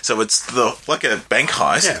 Okay. So it's like a bank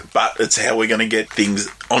heist, but it's how we're going to get things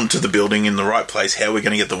onto the building in the right place, how we're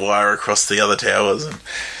going to get the wire across the other towers. And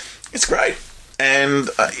it's great. And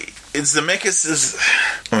Zemeckis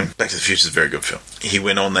Back to the Future is a very good film. He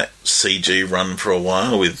went on that CG run for a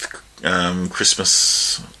while with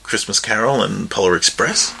Christmas Carol and Polar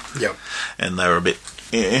Express. Yep. And they were a bit,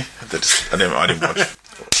 I didn't watch.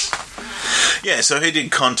 Yeah, so he did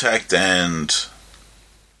Contact and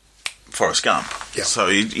Forrest Gump. Yep. So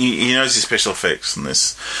he knows his special effects in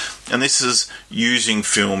this. And this is using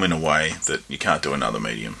film in a way that you can't do in other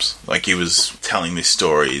mediums. Like he was telling this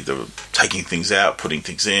story, they were taking things out, putting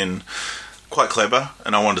things in. quite clever,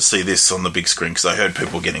 and I wanted to see this on the big screen because I heard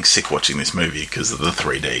people getting sick watching this movie because of the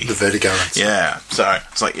 3D. The vertigo. Yeah, so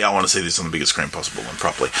it's like, I want to see this on the biggest screen possible and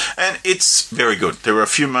properly. And it's very good. There were a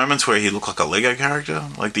few moments where he looked like a Lego character.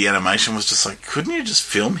 Like, the animation was just like, couldn't you just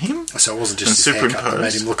film him? So it wasn't just his haircut that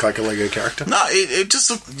made him look like a Lego character? No, it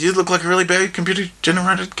just looked, you look like a really bad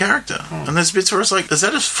computer-generated character. And there's bits where it's like, is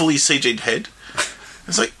that a fully CG'd head?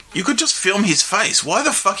 It's like, you could just film his face. Why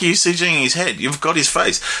the fuck are you CGing his head? You've got his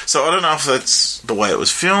face. So I don't know if that's the way it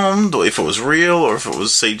was filmed, or if it was real, or if it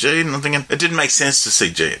was CG. And I'm thinking, it didn't make sense to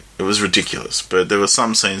CG it. It was ridiculous. But there were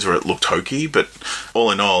some scenes where it looked hokey, but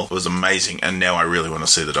all in all, it was amazing. And now I really want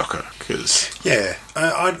to see the doco. Cause yeah,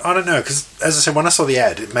 I don't know, because as I said, when I saw the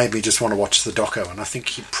ad, it made me just want to watch the doco. And I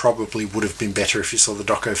think it probably would have been better if you saw the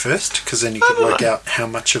doco first, because then you could work out how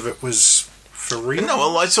much of it was... Real? No,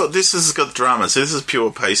 well, I saw this has got drama, so this is pure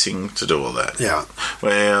pacing to do all that. Yeah.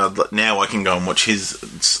 Where now I can go and watch his,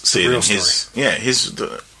 see it in his,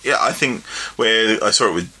 I think where I saw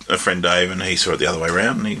it with a friend Dave, and he saw it the other way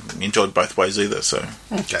around, and he enjoyed both ways either. So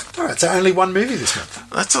okay, all right. So only one movie this month.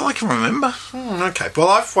 That's all I can remember. Okay. Well,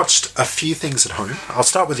 I've watched a few things at home. I'll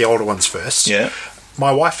start with the older ones first. Yeah.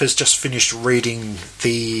 My wife has just finished reading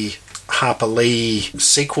the Harper Lee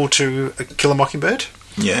sequel to Kill A Mockingbird.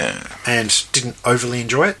 Yeah. And didn't overly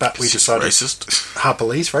enjoy it, but we decided... Racist? Harper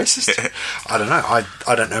Lee's racist? I don't know.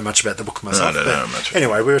 I don't know much about the book myself. I don't know much.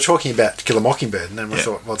 Anyway, we were talking about Kill A Mockingbird, and then we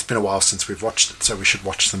thought, well, it's been a while since we've watched it, so we should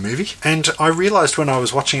watch the movie. And I realised when I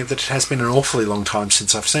was watching it that it has been an awfully long time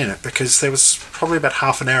since I've seen it, because there was probably about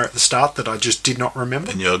half an hour at the start that I just did not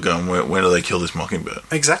remember. And you're going, where do they kill this mockingbird?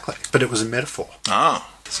 Exactly. But it was a metaphor. Oh.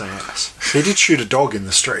 So, yes. He did shoot a dog in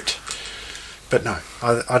the street. But no,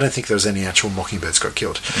 I don't think there was any actual mockingbirds got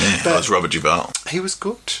killed. Yeah, that was Robert Duvall. He was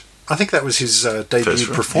good. I think that was his debut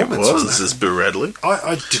performance. It was. This is Boo Radley.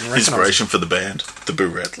 I didn't recognise inspiration for the band, the Boo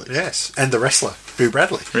Radley. Yes, and the wrestler, Boo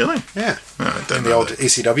Bradley. Really? Yeah. No, in the old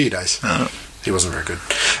ECW days. Oh. He wasn't very good.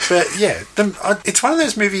 But yeah, it's one of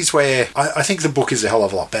those movies where I think the book is a hell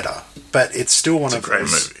of a lot better, but it's still one of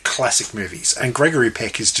those classic movies. And Gregory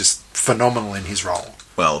Peck is just phenomenal in his role.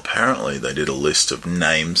 Well, apparently they did a list of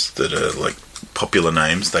names that are like popular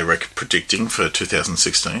names they were predicting for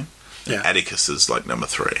 2016. Yeah. Atticus is like number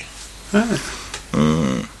 3.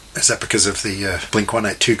 Oh. Is that because of the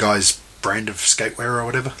Blink-182 guy's brand of skatewear or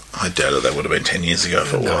whatever? I doubt it. That would have been 10 years ago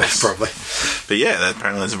if it was. Probably. But yeah, that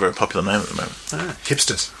apparently is a very popular name at the moment.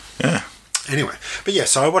 Hipsters. Yeah. Anyway, but yeah,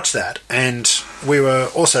 so I watched that, and we were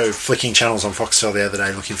also flicking channels on Foxtel the other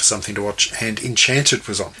day looking for something to watch, and Enchanted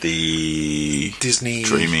was on. The Disney...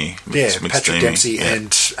 Dreamy. Patrick Dempsey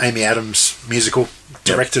and Amy Adams musical,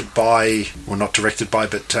 directed by... Well, not directed by,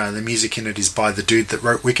 but the music in it is by the dude that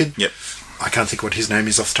wrote Wicked. Yep. I can't think what his name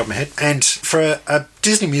is off the top of my head. And for a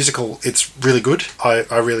Disney musical, it's really good.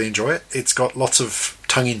 I really enjoy it. It's got lots of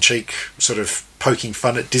tongue-in-cheek sort of poking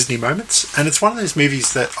fun at Disney moments. And it's one of those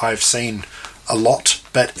movies that I've seen a lot,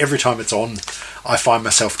 but every time it's on, I find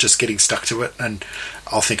myself just getting stuck to it, and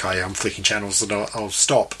I'll think, I'm flicking channels, and I'll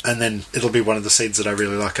stop, and then it'll be one of the scenes that I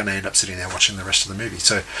really like, and I end up sitting there watching the rest of the movie.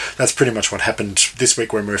 So that's pretty much what happened this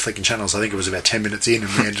week when we were flicking channels. I think it was about 10 minutes in,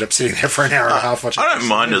 and we ended up sitting there for an hour and a half watching. I don't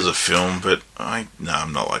mind as a film, but I'm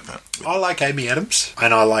not like that. I like Amy Adams,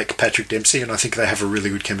 and I like Patrick Dempsey, and I think they have a really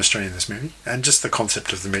good chemistry in this movie, and just the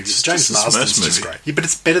concept of the movie. James Marsden's just great. Yeah, but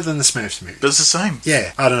it's better than the Smurfs movie. But it's the same.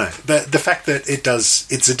 Yeah, I don't know. But the fact that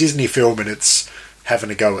it's a Disney film, and it's having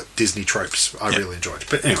a go at Disney tropes, I really enjoyed.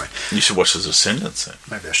 But anyway, you should watch The Descendants then.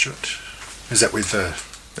 Maybe I should. Is that with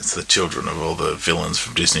It's the children of all the villains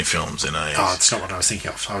from Disney films in a... Oh, it's not what I was thinking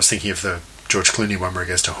of. I was thinking of the George Clooney one where he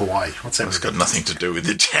goes to Hawaii. What's that? It's got nothing to do with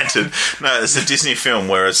Enchanted. No, it's a Disney film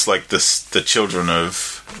where it's like the children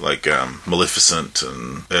of like Maleficent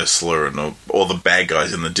and Ursula and all the bad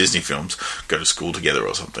guys in the Disney films go to school together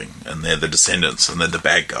or something, and they're the descendants and they're the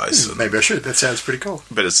bad guys. Maybe I should. That sounds pretty cool.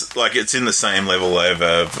 But it's in the same level of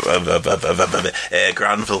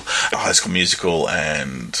Granville, High School Musical,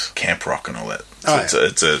 and Camp Rock and all that. So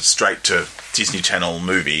it's a straight to Disney Channel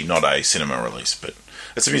movie, not a cinema release, but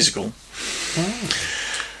it's a musical.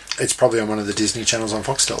 It's probably on one of the Disney channels on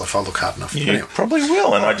Foxtel if I look hard enough. Yeah, probably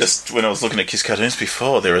will. And when I was looking at Kiss Cartoons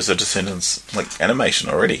before, there is a Descendants animation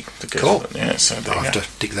already. Cool. Yeah, so I'll have to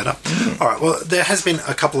dig that up. All right. Well, there has been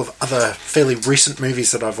a couple of other fairly recent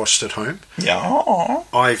movies that I've watched at home. Yeah.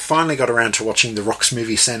 I finally got around to watching the Rock's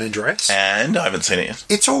movie San Andreas, and I haven't seen it yet.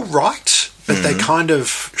 It's all right. But they kind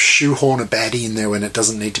of shoehorn a baddie in there when it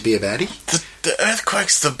doesn't need to be a baddie. The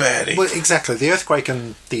earthquake's the baddie. Well, exactly. The earthquake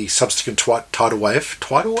and the subsequent tidal wave.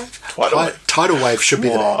 Tidal wave? Tidal wave should be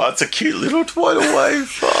the baddie. Oh, it's a cute little tidal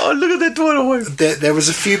wave. Oh, look at that tidal wave. There was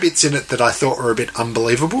a few bits in it that I thought were a bit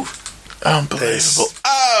unbelievable. Unbelievable.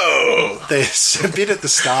 Oh! There's a bit at the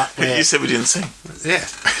start where... You said we didn't sing. Yeah.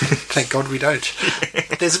 Thank God we don't.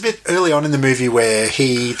 There's a bit early on in the movie where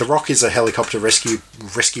The Rock is a helicopter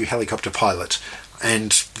rescue helicopter pilot,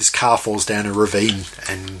 and this car falls down a ravine,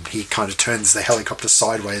 and he kind of turns the helicopter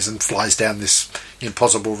sideways and flies down this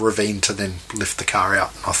impossible ravine to then lift the car out.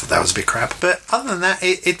 I thought that was a bit crap. But other than that,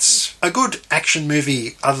 it's a good action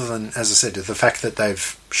movie, other than, as I said, the fact that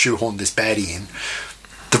they've shoehorned this baddie in.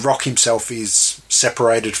 The Rock himself is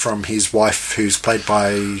separated from his wife, who's played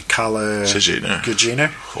by Carla Gugino.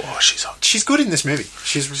 Oh, she's hot. She's good in this movie.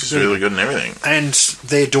 She's really good in everything. And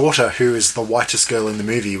their daughter, who is the whitest girl in the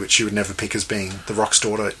movie, which you would never pick as being The Rock's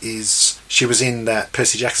daughter, she was in that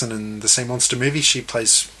Percy Jackson and the Sea Monster movie. She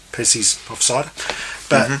plays Percy's offsider.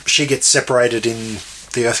 But she gets separated in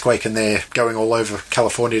the earthquake, and they're going all over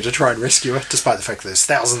California to try and rescue her, despite the fact that there's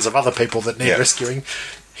thousands of other people that need rescuing.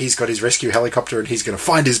 He's got his rescue helicopter and he's going to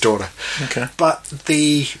find his daughter. Okay. But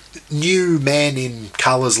the new man in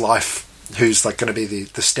Carla's life, who's like going to be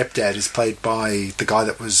the stepdad, is played by the guy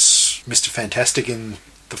that was Mr. Fantastic in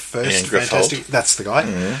the first Fantastic. That's the guy.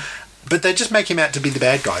 Mm-hmm. But they just make him out to be the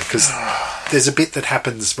bad guy, because there's a bit that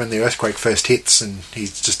happens when the earthquake first hits and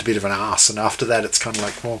he's just a bit of an arse, and after that it's kind of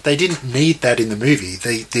like, well, they didn't need that in the movie.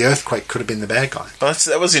 The earthquake could have been the bad guy. Well,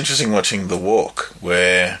 that was interesting watching The Walk,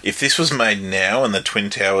 where if this was made now and the Twin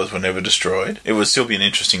Towers were never destroyed, it would still be an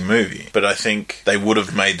interesting movie. But I think they would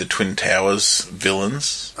have made the Twin Towers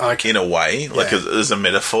villains in a way, like as a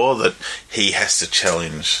metaphor that he has to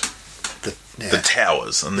challenge the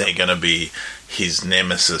towers, and they're going to be his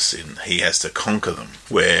nemesis, and he has to conquer them.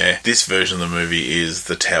 Where this version of the movie is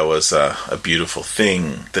the towers are a beautiful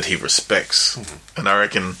thing that he respects. Mm-hmm. And I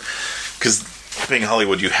reckon, because being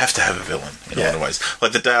Hollywood, you have to have a villain in a lot of ways.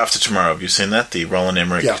 Like The Day After Tomorrow, have you seen that? The Roland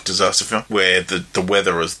Emmerich disaster film? Where the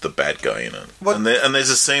weather is the bad guy in it. And there's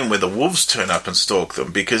a scene where the wolves turn up and stalk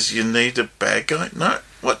them because you need a bad guy. No,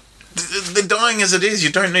 what? They're dying as it is.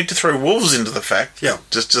 You don't need to throw wolves into the fact. Yeah.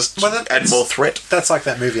 Just add more threat. That's like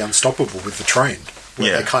that movie Unstoppable with the train,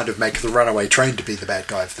 where they kind of make the runaway train to be the bad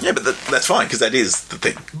guy. Yeah, but that's fine, because that is the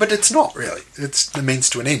thing. But it's not, really. It's the means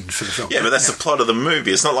to an end for the film. Yeah, but that's the plot of the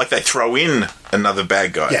movie. It's not like they throw in another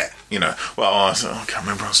bad guy. Yeah. You know, I can't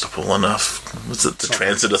remember Unstoppable enough. Was it the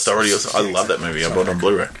Transit Authority? I love that movie. I bought it on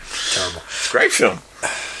Blu-ray. Terrible. Great film.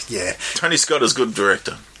 Yeah. Tony Scott is a good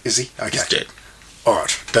director. Is he? Okay. He's dead.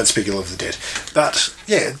 Alright, don't speak ill of the dead. But,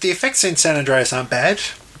 yeah, the effects in San Andreas aren't bad.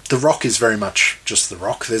 The Rock is very much just The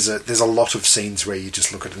Rock. There's a lot of scenes where you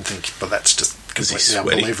just look at it and think, well, that's just completely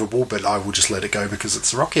unbelievable, but I will just let it go because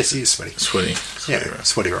it's The Rock. Yes, he is sweaty. Sweaty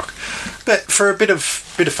Sweaty Rock. But for a bit of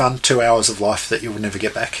fun, 2 hours of life that you will never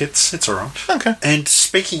get back, it's alright. Okay. And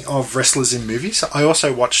speaking of wrestlers in movies, I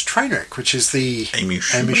also watched Trainwreck, which is the Amy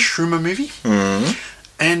Schumer movie. Mm-hmm.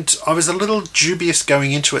 And I was a little dubious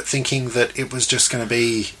going into it, thinking that it was just going to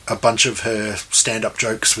be a bunch of her stand-up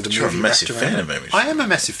jokes with a movie. You're a massive fan of Amy Schumer. I am a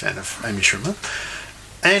massive fan of Amy Schumer.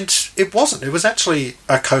 And it wasn't. It was actually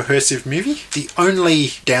a cohesive movie. The only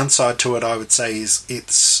downside to it, I would say, is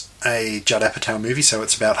it's a Judd Apatow movie, so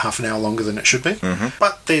it's about half an hour longer than it should be. Mm-hmm.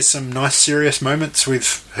 But there's some nice serious moments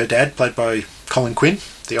with her dad, played by Colin Quinn,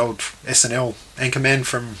 the old SNL anchorman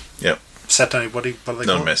from... Yep. Saturday, what do they call it?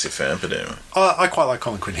 Not a massive fan, but anyway. I quite like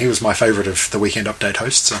Colin Quinn. He was my favourite of the Weekend Update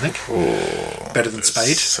hosts, I think. Oh, better than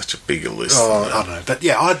Spade. Such a bigger list. Oh, I don't know. But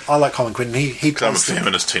yeah, I like Colin Quinn. I'm a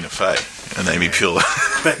feminist Tina Fey and Amy Poehler.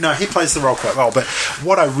 But no, he plays the role quite well. But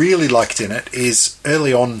what I really liked in it is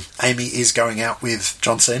early on, Amy is going out with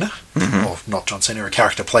John Cena. Mm-hmm. Or not John Cena, a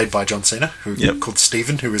character played by John Cena, called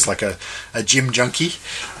Stephen, who is like a gym junkie,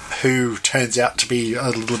 who turns out to be a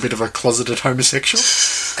little bit of a closeted homosexual.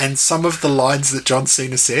 And some of the lines that John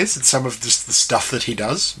Cena says and some of just the stuff that he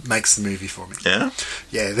does makes the movie for me. Yeah?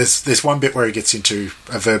 Yeah, there's one bit where he gets into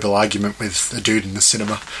a verbal argument with a dude in the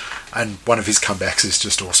cinema, and one of his comebacks is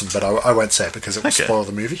just awesome, but I won't say it because it will spoil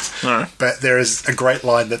the movie. All right. But there is a great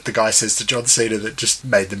line that the guy says to John Cena that just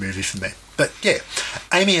made the movie for me. But yeah,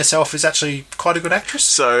 Amy herself is actually quite a good actress.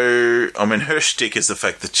 So, I mean, her shtick is the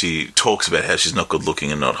fact that she talks about how she's not good looking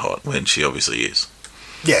and not hot, when she obviously is.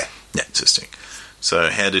 Yeah. Yeah, interesting.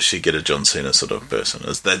 So how does she get a John Cena sort of person?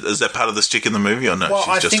 Is that part of the stick in the movie, or no? Well, she's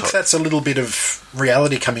I just think hot? That's a little bit of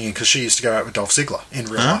reality coming in, because she used to go out with Dolph Ziggler in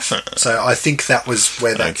real life. So I think that was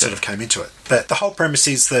where that sort of came into it. But the whole premise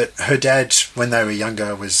is that her dad, when they were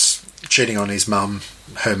younger, was cheating on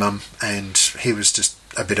her mum, and he was just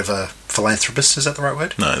a bit of a philanthropist. Is that the right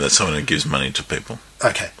word? No, that's someone who gives money to people.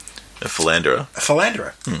 Okay. A philanderer. A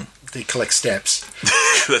philanderer. Hmm. He collects stamps.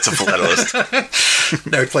 That's a philatelist.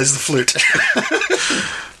 No, he plays the flute.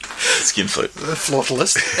 Skinflute.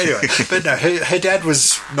 Flautalist. Anyway, but no, her dad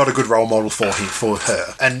was not a good role model for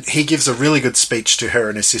her. And he gives a really good speech to her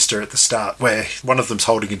and her sister at the start where one of them's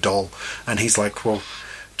holding a doll and he's like, well,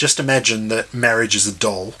 just imagine that marriage is a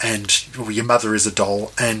doll and your mother is a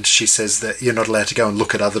doll, and she says that you're not allowed to go and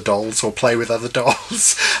look at other dolls or play with other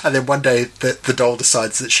dolls. And then one day the doll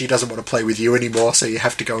decides that she doesn't want to play with you anymore, so you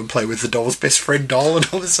have to go and play with the doll's best friend doll and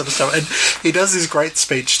all this sort of stuff. And he does this great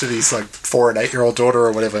speech to these 4 and 8-year-old daughter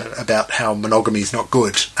or whatever about how monogamy is not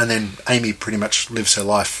good. And then Amy pretty much lives her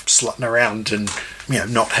life slutting around and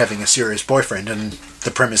not having a serious boyfriend. And the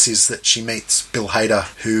premise is that she meets Bill Hader,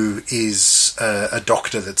 who is a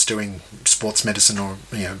doctor that's doing sports medicine, or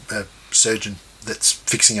a surgeon that's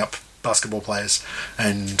fixing up basketball players,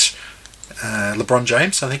 and LeBron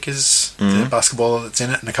James, I think, is the basketballer that's in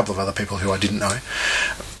it, and a couple of other people who I didn't know.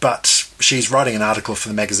 But she's writing an article for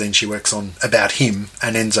the magazine she works on about him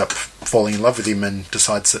and ends up falling in love with him and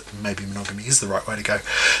decides that maybe monogamy is the right way to go.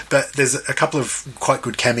 But there's a couple of quite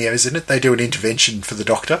good cameos in it. They do an intervention for the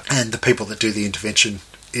doctor, and the people that do the intervention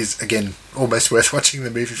is, again, almost worth watching the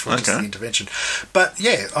movie for just the intervention. But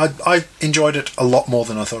yeah, I enjoyed it a lot more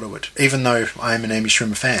than I thought I would. Even though I am an Amy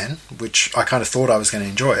Schumer fan, which I kind of thought I was going to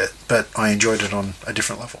enjoy it, but I enjoyed it on a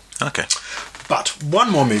different level. Okay. But one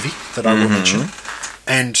more movie that I will mention,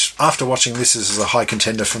 and after watching this is a high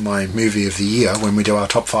contender for my movie of the year when we do our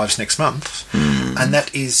top 5s next month, and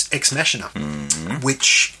that is Ex Machina,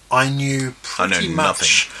 which I knew pretty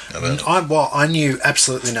much. I knew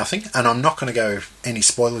absolutely nothing, and I'm not going to go any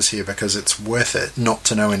spoilers here because it's worth it not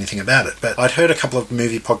to know anything about it. But I'd heard a couple of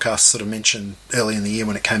movie podcasts sort of mention early in the year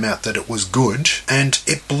when it came out that it was good, and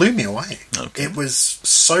it blew me away. Okay. It was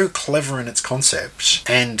so clever in its concept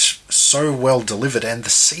and so well delivered, and the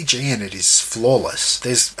CG in it is flawless.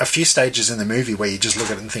 There's a few stages in the movie where you just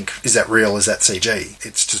look at it and think, is that real? Is that CG?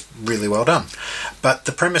 It's just really well done. But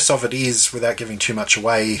the premise of it is, without giving too much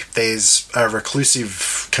away, there's a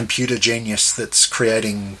reclusive computer genius that's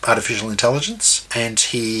creating artificial intelligence, and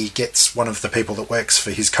he gets one of the people that works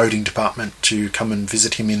for his coding department to come and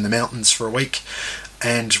visit him in the mountains for a week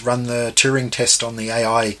and run the Turing test on the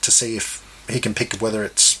AI to see if he can pick whether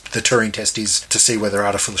it's the Turing test is to see whether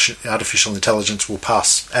artificial intelligence will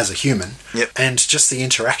pass as a human. Yep. And just the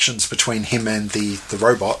interactions between him and the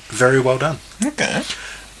robot, very well done. Okay.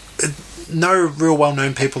 No real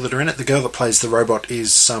well-known people that are in it. The girl that plays the robot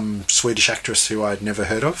is some Swedish actress who I'd never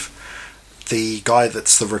heard of. The guy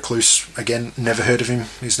that's the recluse, again, never heard of him.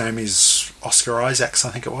 His name is Oscar Isaacs,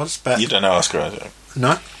 I think it was. But you don't know Oscar Isaac?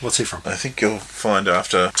 No? What's he from? I think you'll find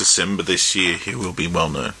after December this year he will be well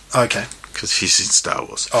known. Okay. Because he's in Star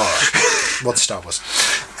Wars. Oh, what's Star Wars?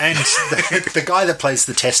 And the guy that plays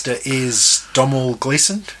the tester is Domhnall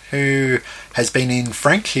Gleeson, who has been in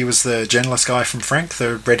Frank. He was the journalist guy from Frank,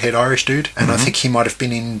 the redhead Irish dude, and I think he might have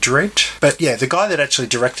been in Dredd. But yeah, the guy that actually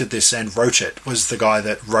directed this and wrote it was the guy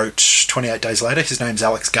that wrote 28 Days Later. His name's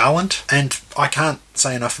Alex Garland, and I can't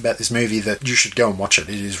say enough about this movie that you should go and watch it.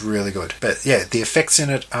 It is really good. But yeah, the effects in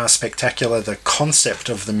it are spectacular. The concept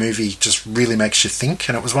of the movie just really makes you think,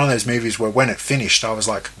 and it was one of those movies where when it finished I was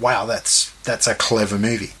like, wow, that's a clever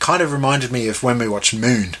movie. Kind of reminded me of when we watched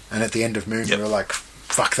Moon, and at the end of Moon we were like,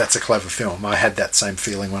 fuck, that's a clever film. I had that same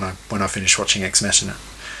feeling when I finished watching Ex Machina.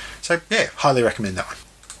 So yeah, highly recommend that one.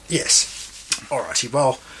 Yes. Alrighty,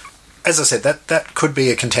 well, as I said, that could be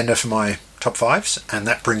a contender for my top 5s, and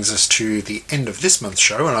that brings us to the end of this month's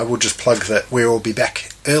show, and I will just plug that we will be back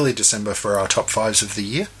early December for our top 5s of the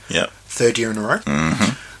year. Yep. 3rd year in a row.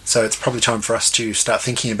 Mm-hmm. So it's probably time for us to start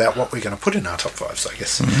thinking about what we're going to put in our top 5s, I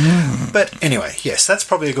guess. Mm. But anyway, yes, that's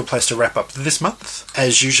probably a good place to wrap up this month.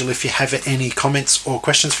 As usual, if you have any comments or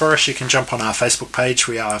questions for us, you can jump on our Facebook page.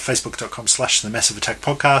 We are facebook.com/The Massive Attack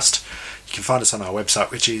Podcast. You can find us on our website,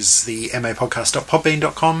 which is the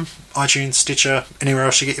mapodcast.podbean.com, iTunes, Stitcher, anywhere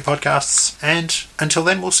else you get your podcasts. And until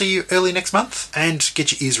then, we'll see you early next month. And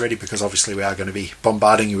get your ears ready, because obviously we are going to be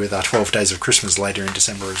bombarding you with our 12 Days of Christmas later in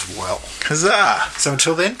December as well. Huzzah! So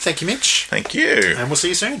until then, thank you, Mitch. Thank you. And we'll see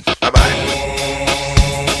you soon. Bye-bye.